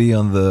either be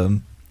on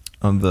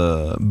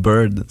the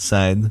bird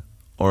side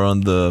or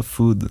on the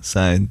food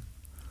side.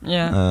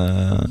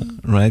 Yeah.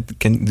 Right?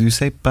 Do you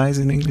say pies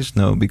in English?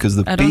 No, because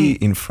the I P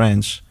don't- in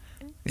French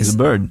is a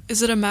bird.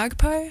 Is it a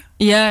magpie?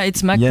 Yeah,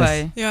 it's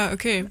magpie. Yeah,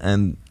 okay.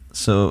 And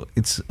so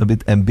it's a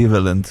bit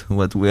ambivalent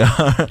what we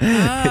are.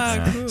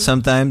 Cool.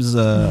 Sometimes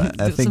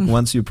I think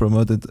once you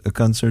promoted a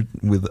concert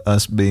with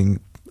us being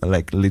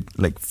like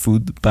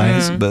food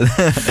pies, but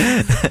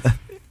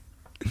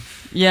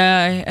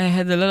Yeah, I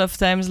had a lot of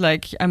times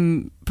like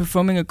I'm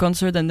performing a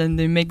concert and then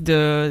they make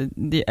the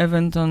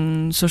event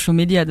on social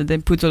media that they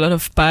put a lot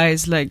of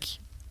pies like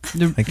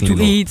to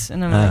eat,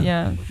 and I'm like,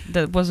 yeah,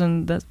 that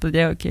wasn't that, but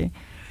yeah, okay.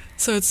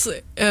 So it's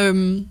a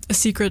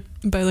secret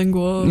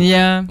bilingual.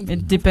 Yeah,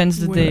 it depends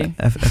the day.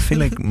 I feel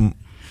like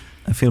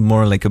I feel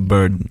more like a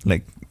bird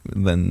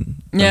than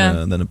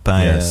a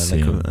pie, Yes,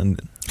 like yeah. a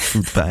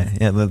fruit pie.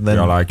 Yeah, They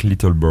are like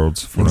little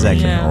birds following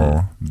Exactly. Yeah.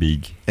 or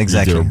big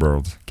Exactly. little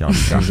birds.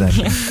 Carlita.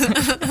 Exactly.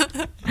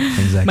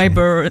 Exactly. My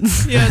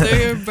birds. Yeah,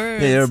 they're your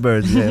birds. Yeah, your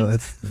birds. Yeah,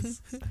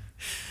 that's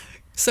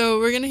So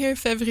we're gonna hear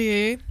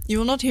Février. You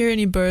will not hear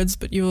any birds,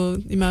 but you will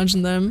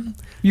imagine them.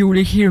 You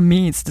will hear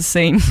me. It's the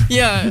same.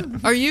 Yeah.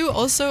 Are you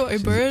also a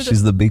bird?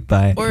 She's the big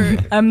pie. Or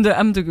I'm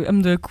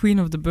the queen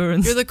of the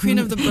birds. you're the queen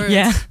of the birds.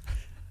 Yeah.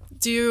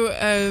 Do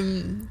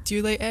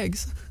you lay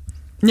eggs?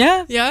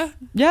 Yeah. Yeah.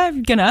 Yeah.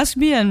 You can ask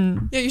me,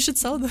 and Yeah, you should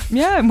sell them.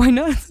 yeah, why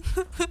not?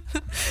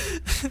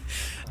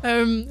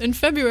 In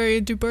February,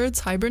 do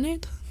birds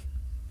hibernate?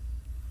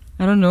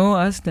 I don't know.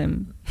 Ask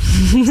them.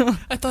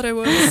 I thought I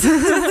was.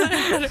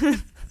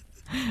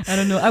 I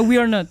don't know. We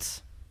are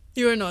not.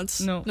 You are not.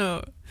 No.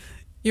 No.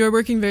 You are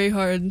working very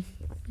hard.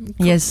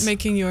 Yes.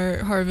 Making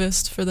your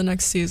harvest for the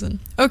next season.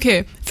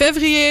 Okay.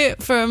 Février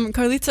from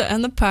Carlita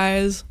and the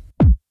Pies.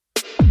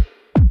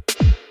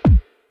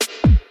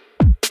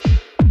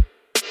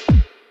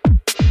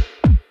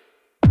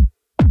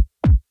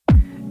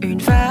 Une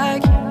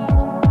vague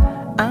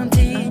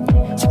indigne,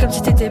 c'est comme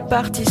si t'étais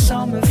parti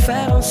sans me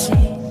faire un signe.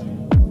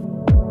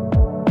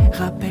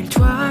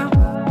 Rappelle-toi,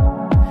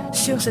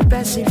 sur cette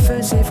place il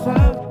faisait froid.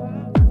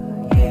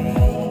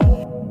 Yeah.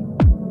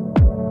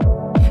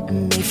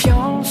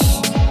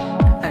 Méfiance,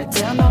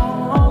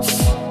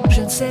 alternance,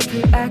 je ne sais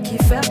plus à qui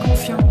faire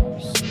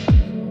confiance.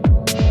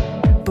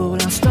 Pour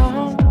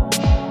l'instant,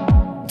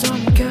 dans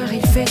mon cœur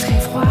il fait très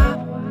froid.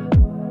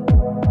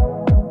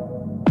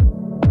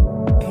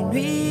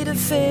 Nuit de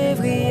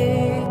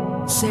février,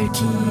 celle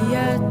qui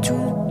a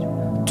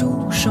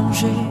tout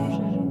changé.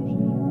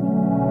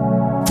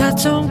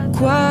 T'attends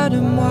quoi de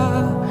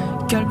moi?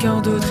 Quelqu'un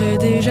d'autre est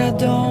déjà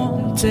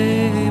dans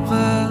tes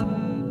bras.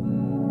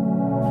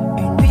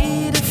 Une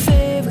nuit de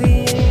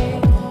février,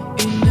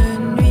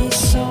 une nuit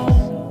sans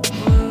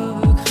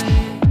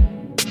regret.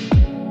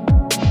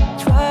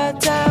 Toi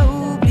t'as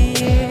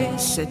oublié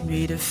cette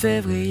nuit de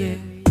février.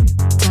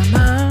 Ta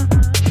main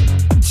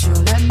sur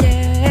la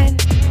mienne,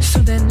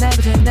 soudaine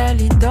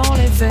adrénaline dans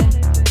les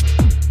veines.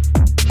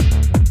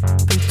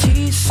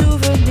 Petits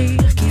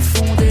souvenirs qui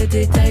font des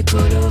détails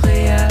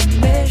colorés à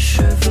mes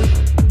cheveux.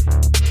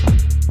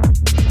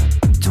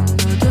 Ton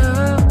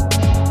odeur,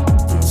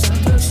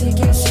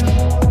 désintoxication,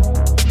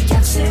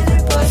 car c'est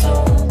des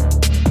poisons.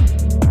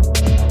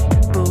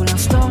 Pour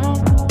l'instant,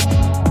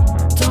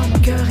 dans mon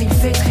cœur il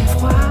fait très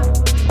froid.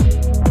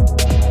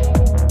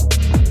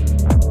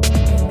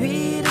 Une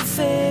nuit de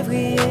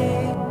février,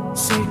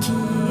 celle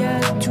qui a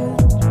tout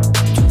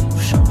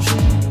changé.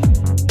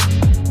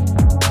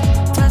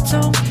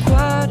 T'attends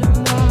quoi de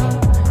moi?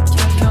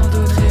 Quelqu'un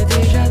d'autre est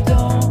déjà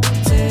dans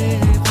tes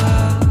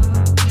bras.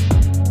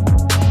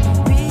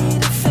 Une nuit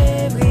de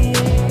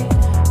février,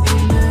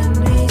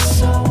 une nuit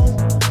sans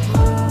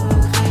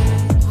regret.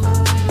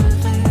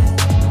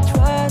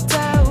 Toi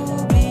t'as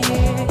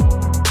oublié,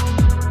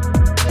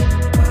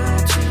 toi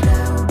tu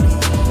l'as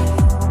oublié.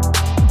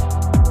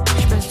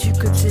 Je passe du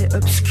côté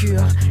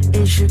obscur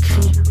et je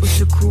crie au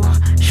secours.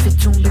 Je fais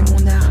tomber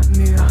mon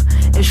armure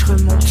et je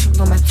remonte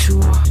dans ma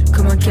tour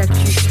comme un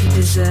cactus du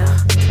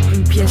désert,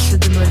 une pièce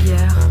de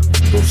Molière.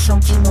 Des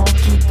sentiments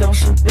qui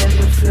dansent une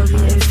période fleurie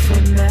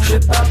éphémère. Je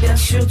pars bien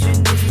sûr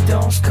d'une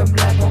évidence, comme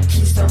la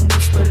banquise d'un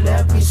ours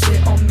polaire brisée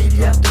en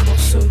milliards de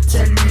morceaux,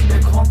 telle une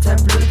grande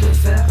table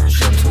de verre.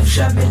 Je ne trouve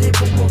jamais les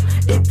bons mots,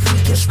 et puis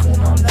qu'est-ce qu'on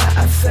en a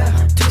à faire?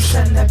 Tout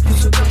ça n'a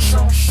plus aucun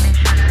sens. Mais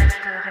je ne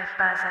resterai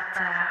pas à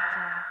terre.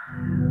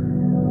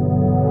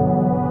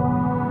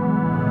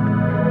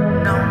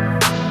 Non,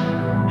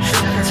 je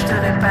ne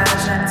resterai pas à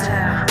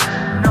terre.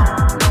 Non,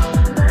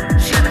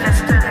 je ne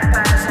resterai pas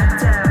à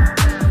terre.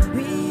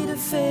 Nuit de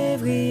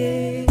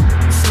février,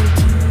 c'est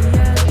qui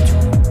a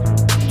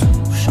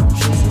tout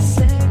changé.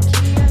 C'est celle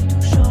qui a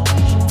tout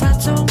changé.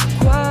 T'attends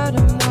quoi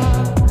de moi?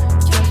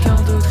 Quelqu'un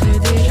d'autre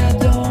est déjà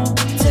dans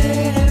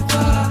tes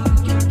bras.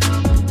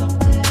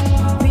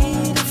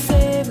 Nuit de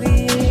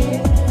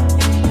février,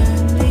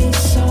 une nuit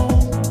sans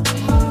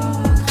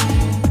regret.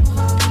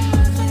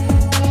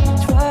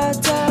 Toi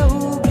t'as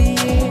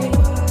oublié,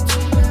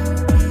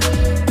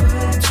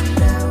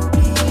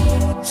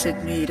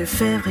 cette nuit de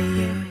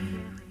février.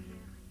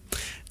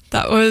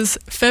 That was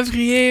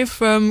Février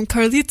from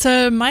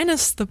Carlita,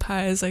 minus the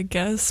pies, I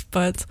guess,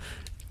 but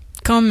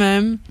quand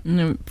même.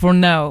 No, for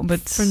now, but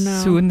For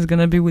now. soon it's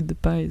gonna be with the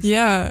pies.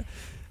 Yeah.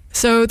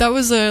 So that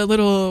was a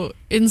little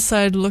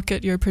inside look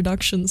at your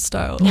production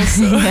style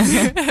also.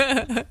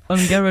 On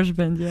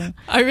GarageBand, yeah.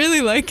 I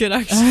really like it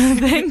actually.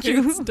 Thank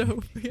you. It's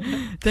dope. Yeah.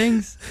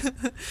 Thanks.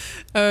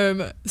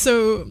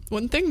 So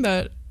one time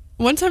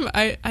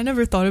I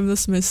never thought of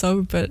this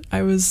myself, but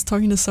I was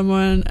talking to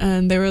someone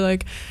and they were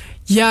like,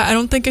 yeah, I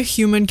don't think a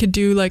human could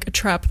do like a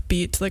trap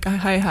beat, like a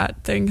hi-hat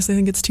thing, because I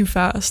think it's too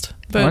fast.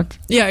 But What?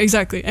 yeah,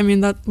 exactly. I mean,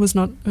 that was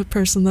not a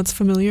person that's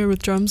familiar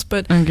with drums,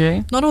 but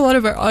Okay. not a lot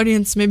of our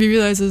audience maybe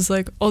realizes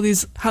like all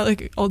these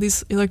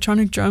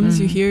electronic drums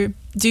you Mhm. hear.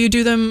 Do you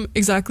do them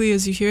exactly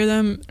as you hear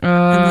them?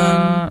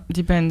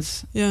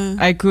 Depends. Yeah.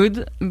 I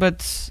could,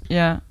 but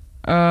yeah.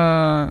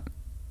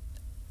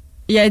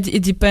 Yeah,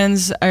 it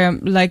depends.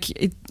 Like,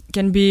 it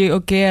can be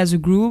okay as a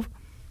groove.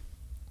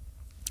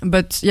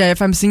 But yeah,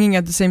 if I'm singing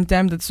at the same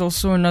time, that's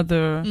also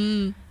another...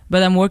 Mm.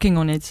 But I'm working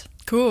on it.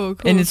 Cool.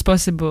 And it's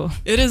possible.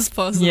 It is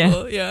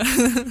possible. Yeah.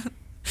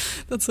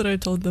 That's what I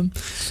told them.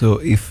 So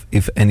if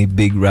any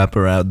big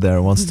rapper out there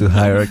wants to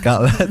hire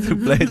Carla to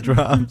play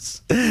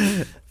drums,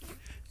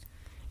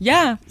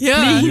 Yeah.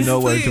 Yeah. you know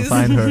where to please.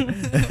 find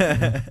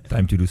her.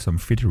 Time to do some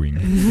featuring.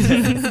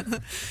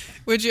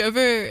 Would you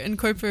ever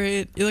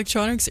incorporate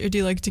electronics, or do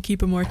you like to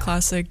keep a more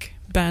classic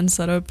band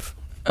setup?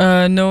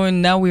 No,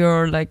 and now we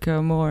are like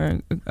more...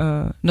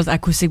 not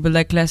acoustic, but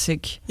like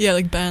classic. Yeah,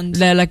 like band.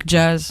 Like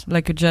jazz,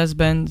 like a jazz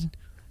band.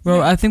 Well,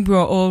 Yeah. I think we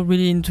are all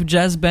really into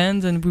jazz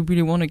bands, and we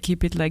really want to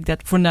keep it like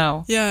that for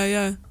now. Yeah,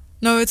 yeah.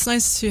 No, it's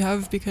nice to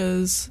have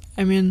because,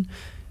 I mean,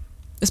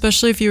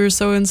 especially if you were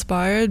so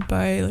inspired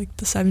by like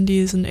the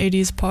 70s and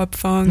 80s pop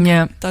funk,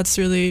 Yeah. that's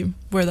really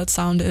where that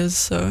sound is.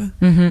 So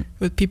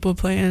with people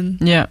playing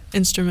Yeah.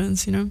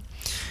 instruments, you know.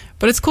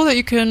 But it's cool that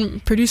you can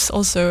produce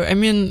also. I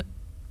mean,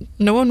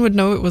 no one would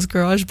know it was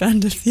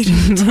GarageBand if you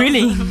didn't.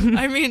 Really?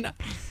 I mean,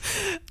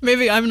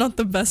 maybe I'm not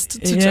the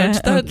best to Yeah,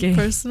 judge that okay.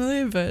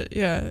 personally, but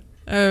yeah.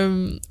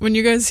 When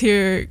you guys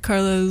hear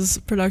Carla's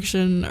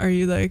production, are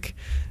you like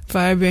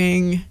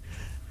vibing?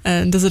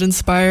 And does it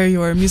inspire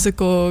your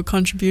musical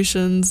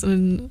contributions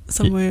in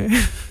some way?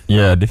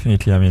 Yeah,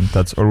 definitely. I mean,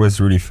 that's always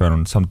really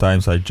fun.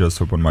 Sometimes I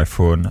just open my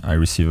phone, I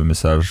receive a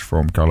message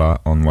from Carla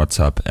on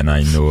WhatsApp, and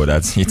I know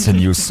that it's a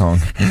new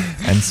song.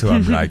 And so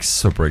I'm like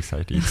super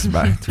excited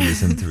to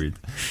listen to it.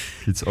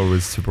 It's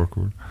always super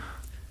cool.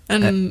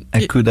 And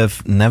I could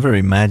have never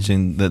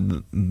imagined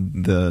that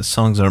the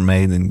songs are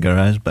made in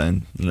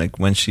GarageBand. Like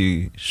when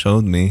she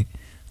showed me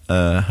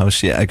how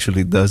she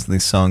actually does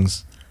these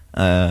songs,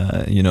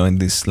 in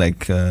this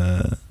like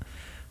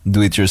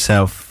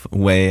do-it-yourself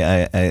way.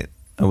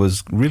 I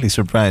was really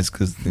surprised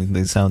because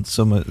they sound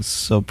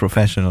so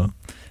professional,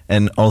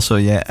 and also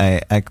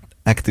I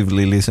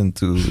actively listen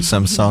to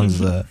some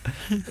songs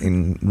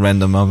in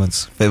random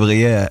moments.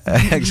 Février,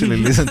 I actually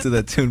listen to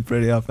that tune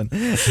pretty often.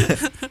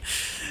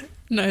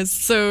 Nice.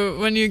 So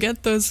when you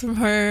get those from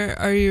her,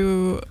 are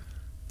you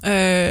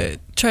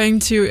trying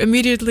to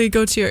immediately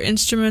go to your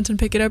instrument and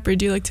pick it up, or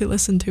do you like to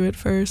listen to it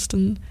first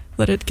and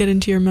let it get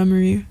into your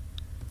memory?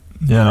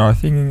 Yeah, no, I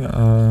think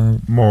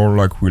more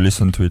like we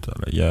listen to it,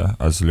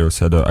 as Leo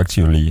said,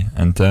 actively.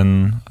 And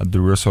then at the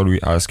rehearsal, we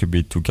ask a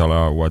bit to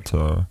Carla what's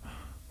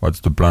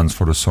the plans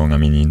for the song, I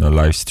mean, in a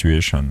live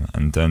situation.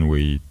 And then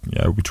we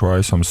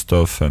try some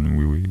stuff, and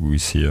we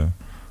see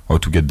how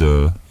to get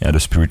the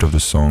spirit of the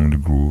song, the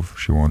groove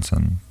she wants,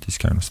 and this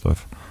kind of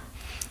stuff.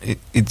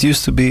 It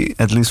used to be,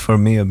 at least for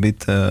me, a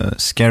bit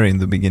scary in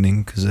the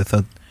beginning, because I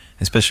thought,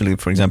 especially,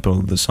 for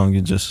example, the song you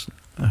just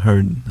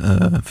heard,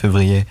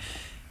 Février,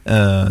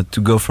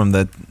 to go from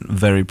that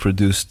very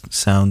produced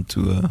sound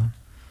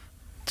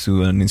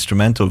to an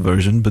instrumental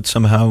version, but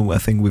somehow I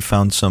think we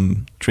found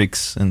some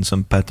tricks and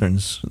some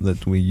patterns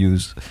that we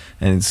use,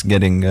 and it's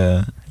getting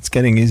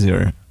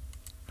easier,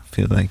 I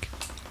feel like.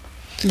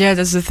 Yeah,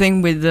 that's the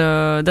thing with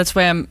that's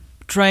why I'm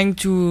trying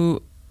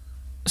to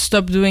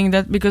stop doing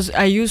that, because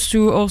I used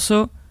to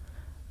also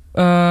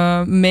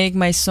make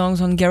my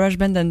songs on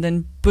GarageBand and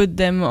then put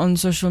them on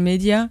social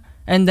media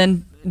and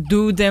then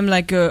do them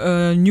like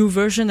a new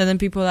version, and then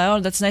people are like, oh,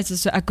 that's nice,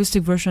 it's an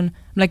acoustic version.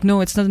 I'm like,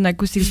 no, it's not an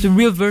acoustic, it's the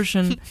real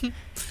version.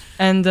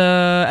 And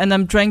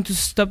I'm trying to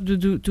stop to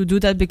do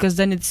that, because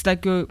then it's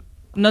like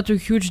not a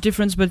huge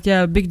difference, but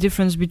a big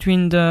difference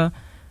between the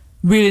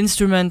real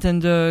instrument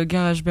and the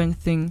GarageBand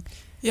thing.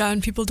 Yeah,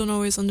 and people don't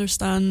always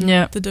understand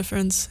the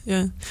difference.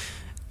 Yeah.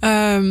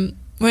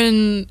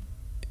 When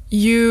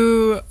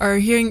you are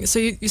hearing, so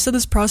you said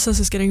this process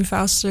is getting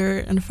faster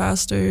and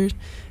faster.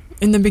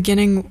 In the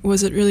beginning,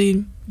 was it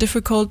really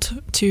difficult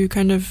to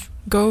kind of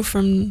go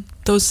from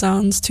those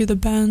sounds to the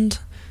band?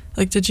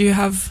 Like, did you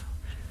have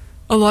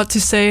a lot to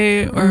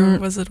say, or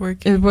was it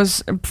working? It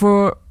was a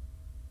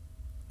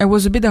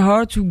bit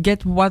hard to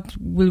get what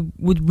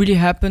would really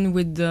happen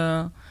with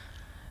the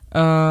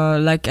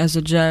like as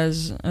a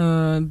jazz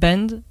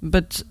band,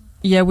 but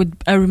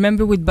I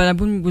remember with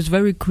Balaboom it was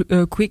very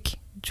quick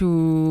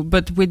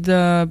but with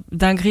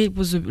Dinguerie it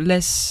was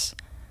less.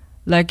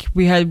 Like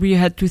we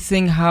had to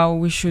think how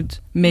we should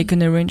make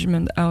an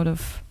arrangement out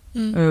of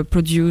a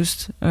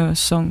produced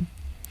song.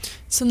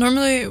 So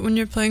normally when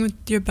you're playing with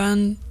your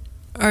band,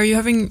 are you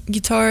having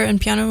guitar and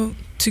piano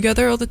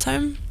together all the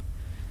time?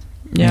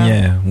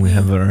 Yeah, we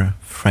have our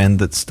friend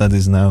that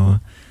studies now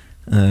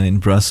in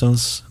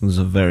Brussels, who's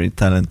a very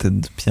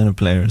talented piano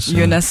player. So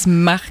Jonas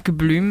Mark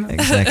Bloom.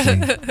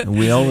 Exactly.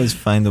 We always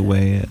find a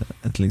way,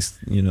 at least,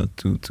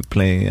 to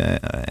play.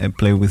 I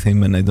play with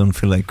him, and I don't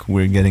feel like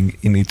we're getting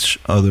in each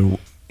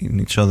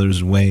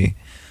other's way,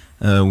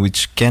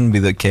 which can be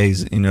the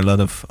case in a lot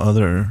of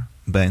other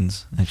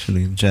bands,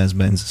 actually, jazz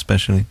bands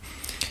especially.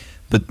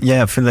 But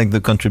I feel like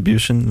the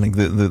contribution, like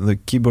the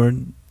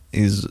keyboard,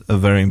 is a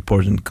very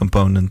important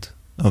component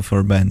of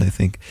our band, I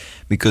think,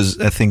 because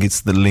I think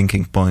it's the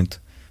linking point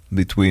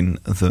between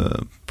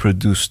the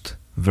produced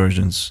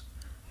versions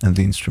and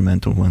the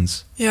instrumental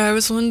ones. Yeah, I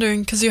was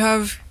wondering, because you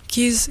have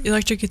keys,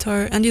 electric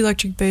guitar, and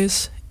electric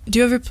bass. Do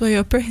you ever play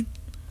upright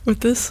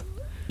with this?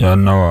 Yeah,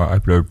 no, I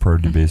play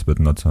upright bass, but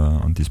not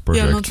on this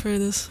project. Yeah, not for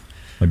this.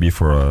 Maybe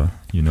for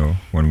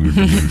when we'll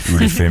be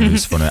really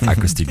famous for an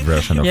acoustic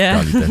version of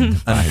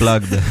Carlita.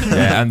 Unplugged.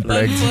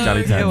 Unplugged.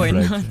 Carlita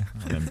Unplugged on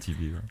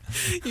MTV.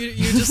 You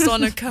just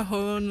on a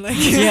cajon, like.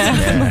 Yeah.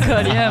 Oh my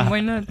God,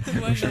 why not?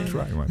 We should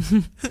try one.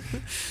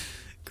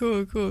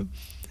 Cool.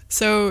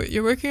 So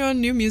you're working on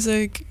new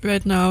music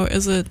right now.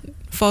 Is it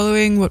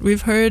following what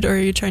we've heard, or are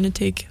you trying to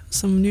take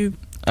some new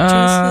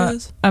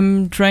choices?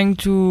 I'm trying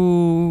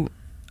to.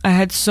 I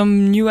had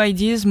some new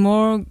ideas,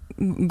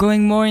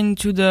 going more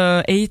into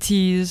the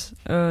 80s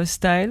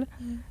style,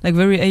 like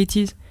very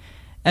 80s.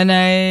 And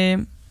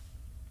I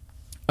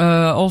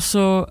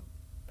also,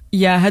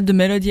 I had the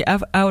melody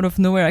out of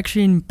nowhere,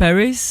 actually in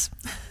Paris,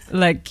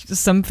 like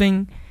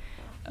something.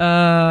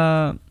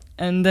 And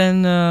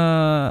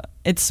then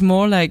it's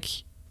more like,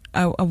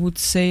 I would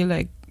say,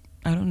 like,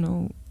 I don't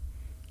know,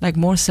 like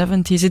more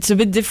 70s. It's a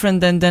bit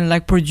different than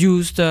like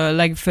produced,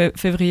 like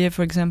Février,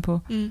 for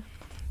example.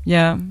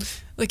 Yeah.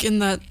 Like in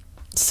that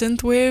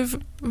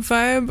synthwave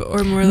vibe,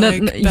 or more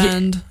like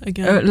band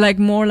again? Like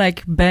more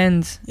like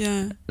band.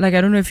 Yeah. Like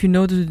I don't know if you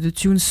know the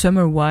tune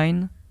 "Summer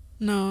Wine."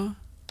 No.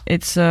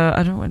 It's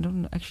I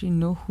don't actually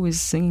know who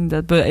is singing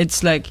that, but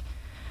it's like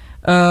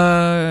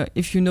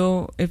if you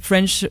know a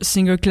French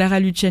singer, Clara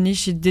Luciani,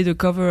 she did a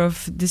cover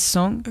of this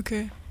song.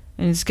 Okay.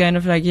 And it's kind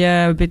of like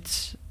a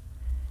bit.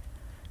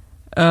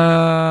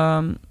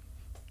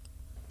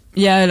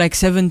 like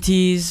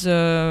 70s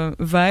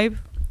vibe.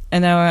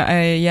 And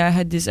I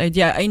had this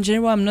idea. In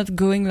general, I'm not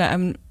going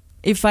like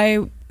if I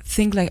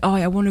think like, oh,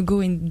 I want to go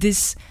in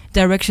this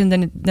direction,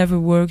 then it never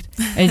worked.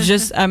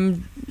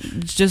 I'm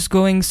just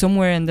going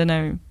somewhere, and then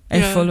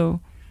I follow.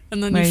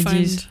 And then my you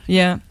ideas. find.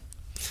 Yeah.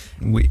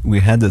 We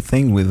had a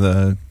thing with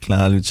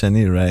Clara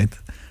Luciani, right?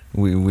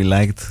 We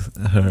liked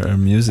her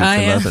music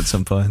a lot at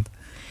some point.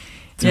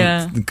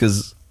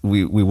 Because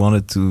we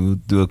wanted to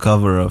do a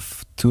cover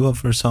of 2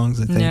 of her songs,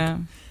 I think. Yeah.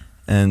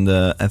 And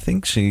I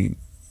think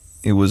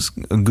it was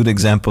a good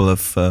example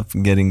of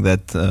getting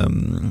that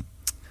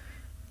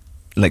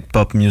like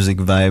pop music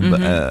vibe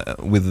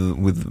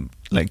with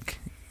like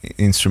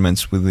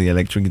instruments, with the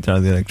electric guitar,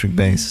 the electric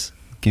bass,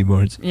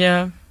 keyboards.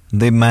 Yeah.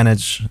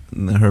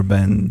 Her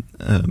band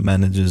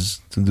manages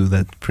to do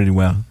that pretty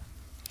well.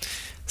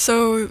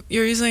 So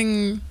you're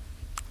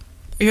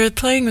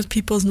playing with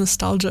people's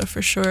nostalgia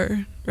for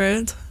sure,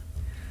 right?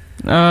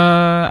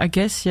 I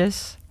guess,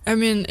 yes. I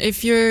mean,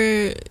 if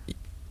you're...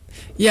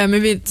 Yeah,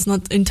 maybe it's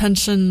not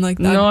intention like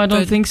that. No, I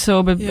don't think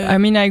so. But yeah. I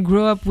mean, I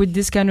grew up with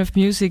this kind of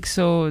music,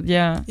 so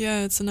yeah.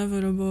 Yeah, it's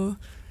inevitable.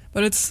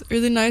 But it's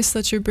really nice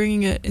that you're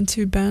bringing it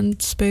into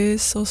band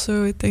space.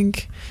 Also, I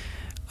think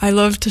I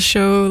love to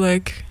show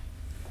like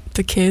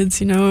the kids,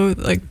 you know,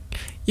 like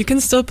you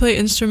can still play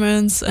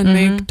instruments and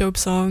make dope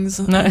songs.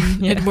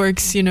 It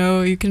works, you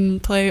know. You can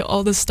play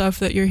all the stuff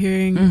that you're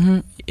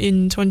hearing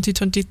in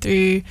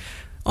 2023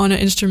 on an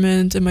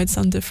instrument. It might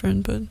sound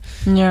different, but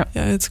yeah,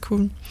 it's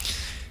cool.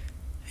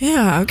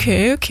 Yeah,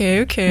 okay.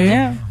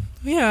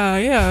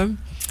 Yeah.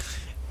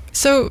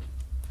 So,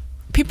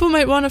 people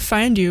might want to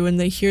find you when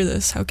they hear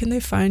this. How can they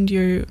find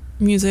your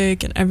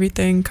music and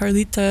everything?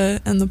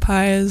 Carlita and the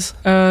Pies.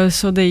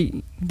 So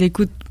they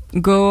could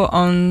go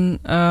on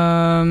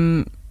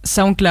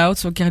SoundCloud,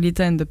 so Carlita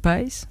and the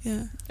Pies.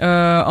 Yeah.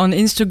 On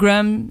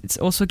Instagram, it's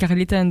also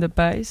Carlita and the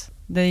Pies.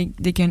 They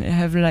can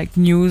have like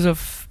news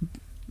of,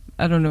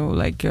 I don't know,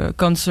 like a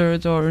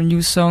concert or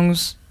new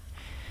songs.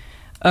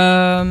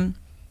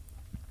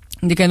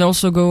 They can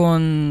also go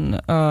on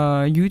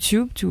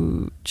YouTube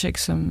to check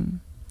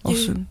some.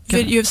 Also,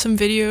 you have some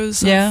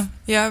videos.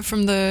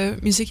 From the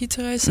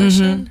Muziekieterij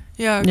session.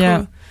 Yeah,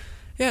 cool.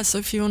 Yeah, so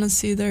if you want to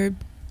see their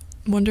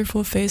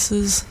wonderful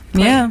faces,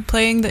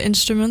 playing the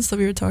instruments that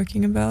we were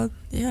talking about,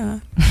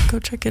 go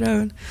check it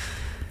out.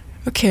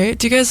 Okay,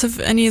 do you guys have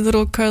any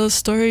little Carlos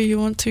story you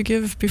want to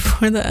give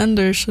before the end,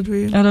 or should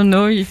we? I don't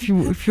know, if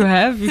you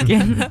have, you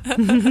can.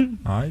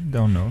 I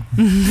don't know.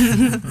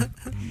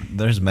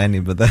 There's many,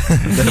 but the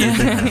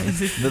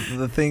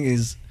thing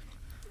is,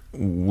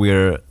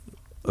 we're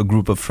a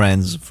group of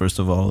friends. First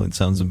of all, it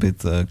sounds a bit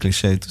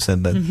cliche to say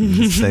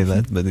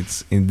that, but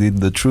it's indeed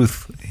the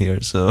truth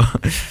here. So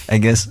I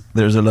guess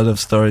there's a lot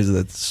of stories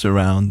that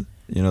surround,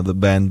 the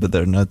band, but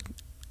they're not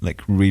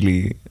like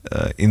really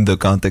in the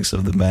context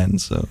of the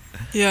band. So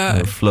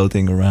they're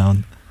floating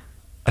around.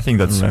 I think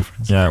that's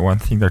one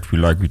thing that we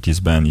like with this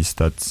band is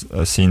that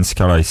since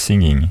Carla is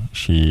singing,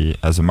 she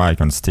has a mic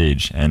on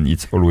stage, and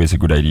it's always a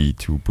good idea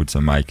to put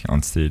the mic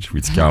on stage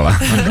with Carla.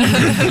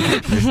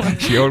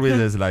 She always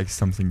has like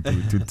something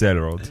to tell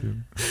or to.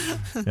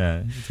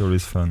 Yeah, it's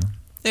always fun.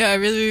 Yeah, I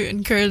really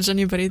encourage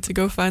anybody to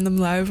go find them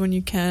live when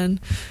you can.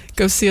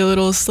 Go see a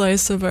little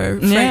slice of our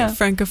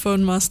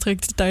Francophone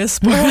Maastricht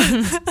diaspora.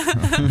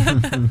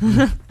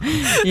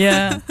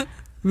 Yeah,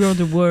 we are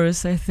the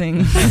worst, I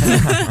think.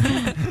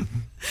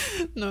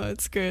 No,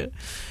 it's great.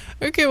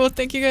 Okay, well,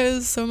 thank you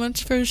guys so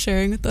much for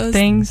sharing with us.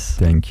 Thanks.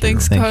 Thank you.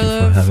 Thanks, thank Carla,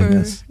 you for having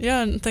us.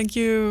 Yeah, and thank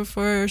you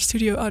for our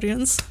studio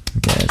audience.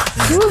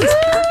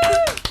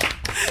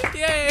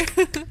 Yay!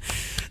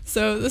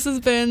 So this has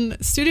been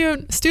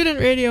Student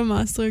Radio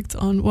Maastricht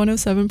on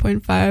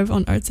 107.5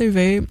 on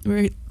RTV.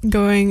 We're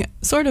going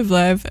sort of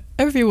live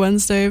every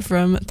Wednesday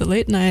from the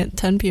late night,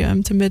 10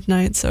 p.m. to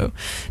midnight. So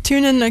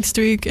tune in next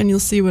week and you'll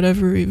see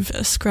whatever we've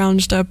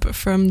scrounged up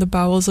from the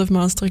bowels of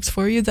Maastricht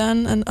for you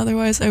then. And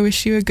otherwise, I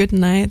wish you a good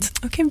night.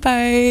 Okay,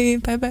 bye.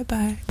 Bye. Bye.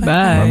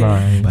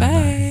 Bye.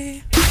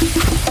 Bye.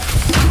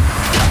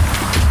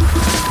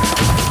 Bye.